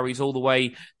that carries all the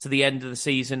way to the end of the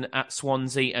season at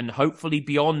Swansea, and hopefully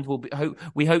beyond.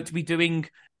 We hope to be doing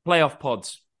playoff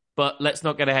pods, but let's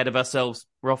not get ahead of ourselves.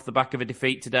 We're off the back of a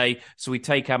defeat today, so we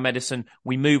take our medicine,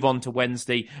 we move on to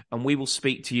Wednesday, and we will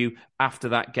speak to you after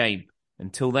that game.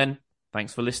 Until then,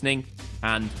 thanks for listening,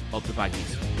 and up the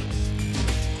Baggies.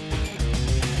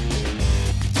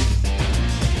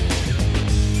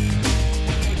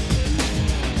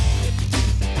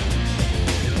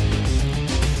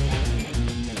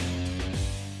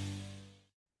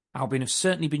 Albion have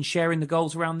certainly been sharing the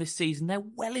goals around this season. They're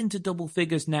well into double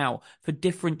figures now for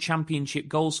different championship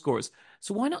goal scorers.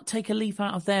 So why not take a leaf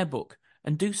out of their book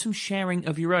and do some sharing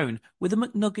of your own with a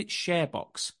McNuggets share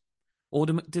box?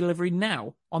 Order McDelivery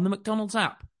now on the McDonald's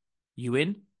app. You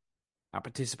in? At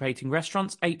participating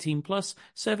restaurants, 18 plus,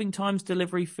 serving times,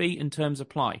 delivery fee and terms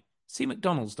apply. See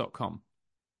mcdonalds.com.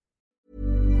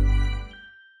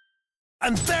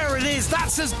 And there it is,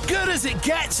 that's as good as it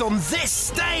gets on this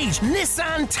stage.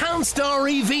 Nissan Townstar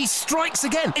EV strikes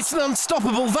again. It's an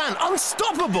unstoppable van,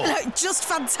 unstoppable. Look, just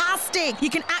fantastic. You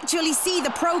can actually see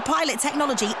the Pro Pilot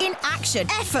technology in action.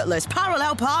 Effortless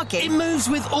parallel parking. It moves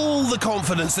with all the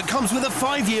confidence that comes with a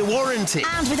 5-year warranty.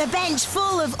 And with a bench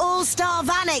full of all-star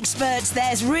van experts,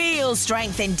 there's real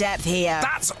strength in depth here.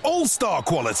 That's all-star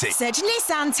quality. Search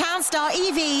Nissan Townstar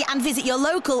EV and visit your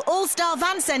local all-star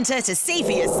van centre to see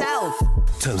for yourself.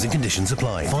 Terms and conditions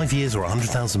apply. 5 years or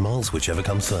 100,000 miles, whichever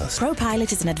comes first. Pro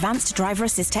Pilot is an advanced driver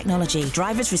assist technology.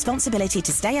 Driver's responsibility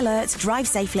to stay alert, drive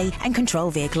safely, and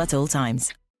control vehicle at all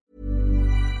times.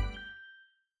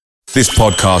 This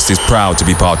podcast is proud to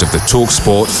be part of the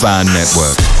TalkSport Fan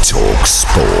Network.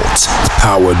 TalkSport.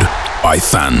 Powered by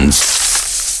fans.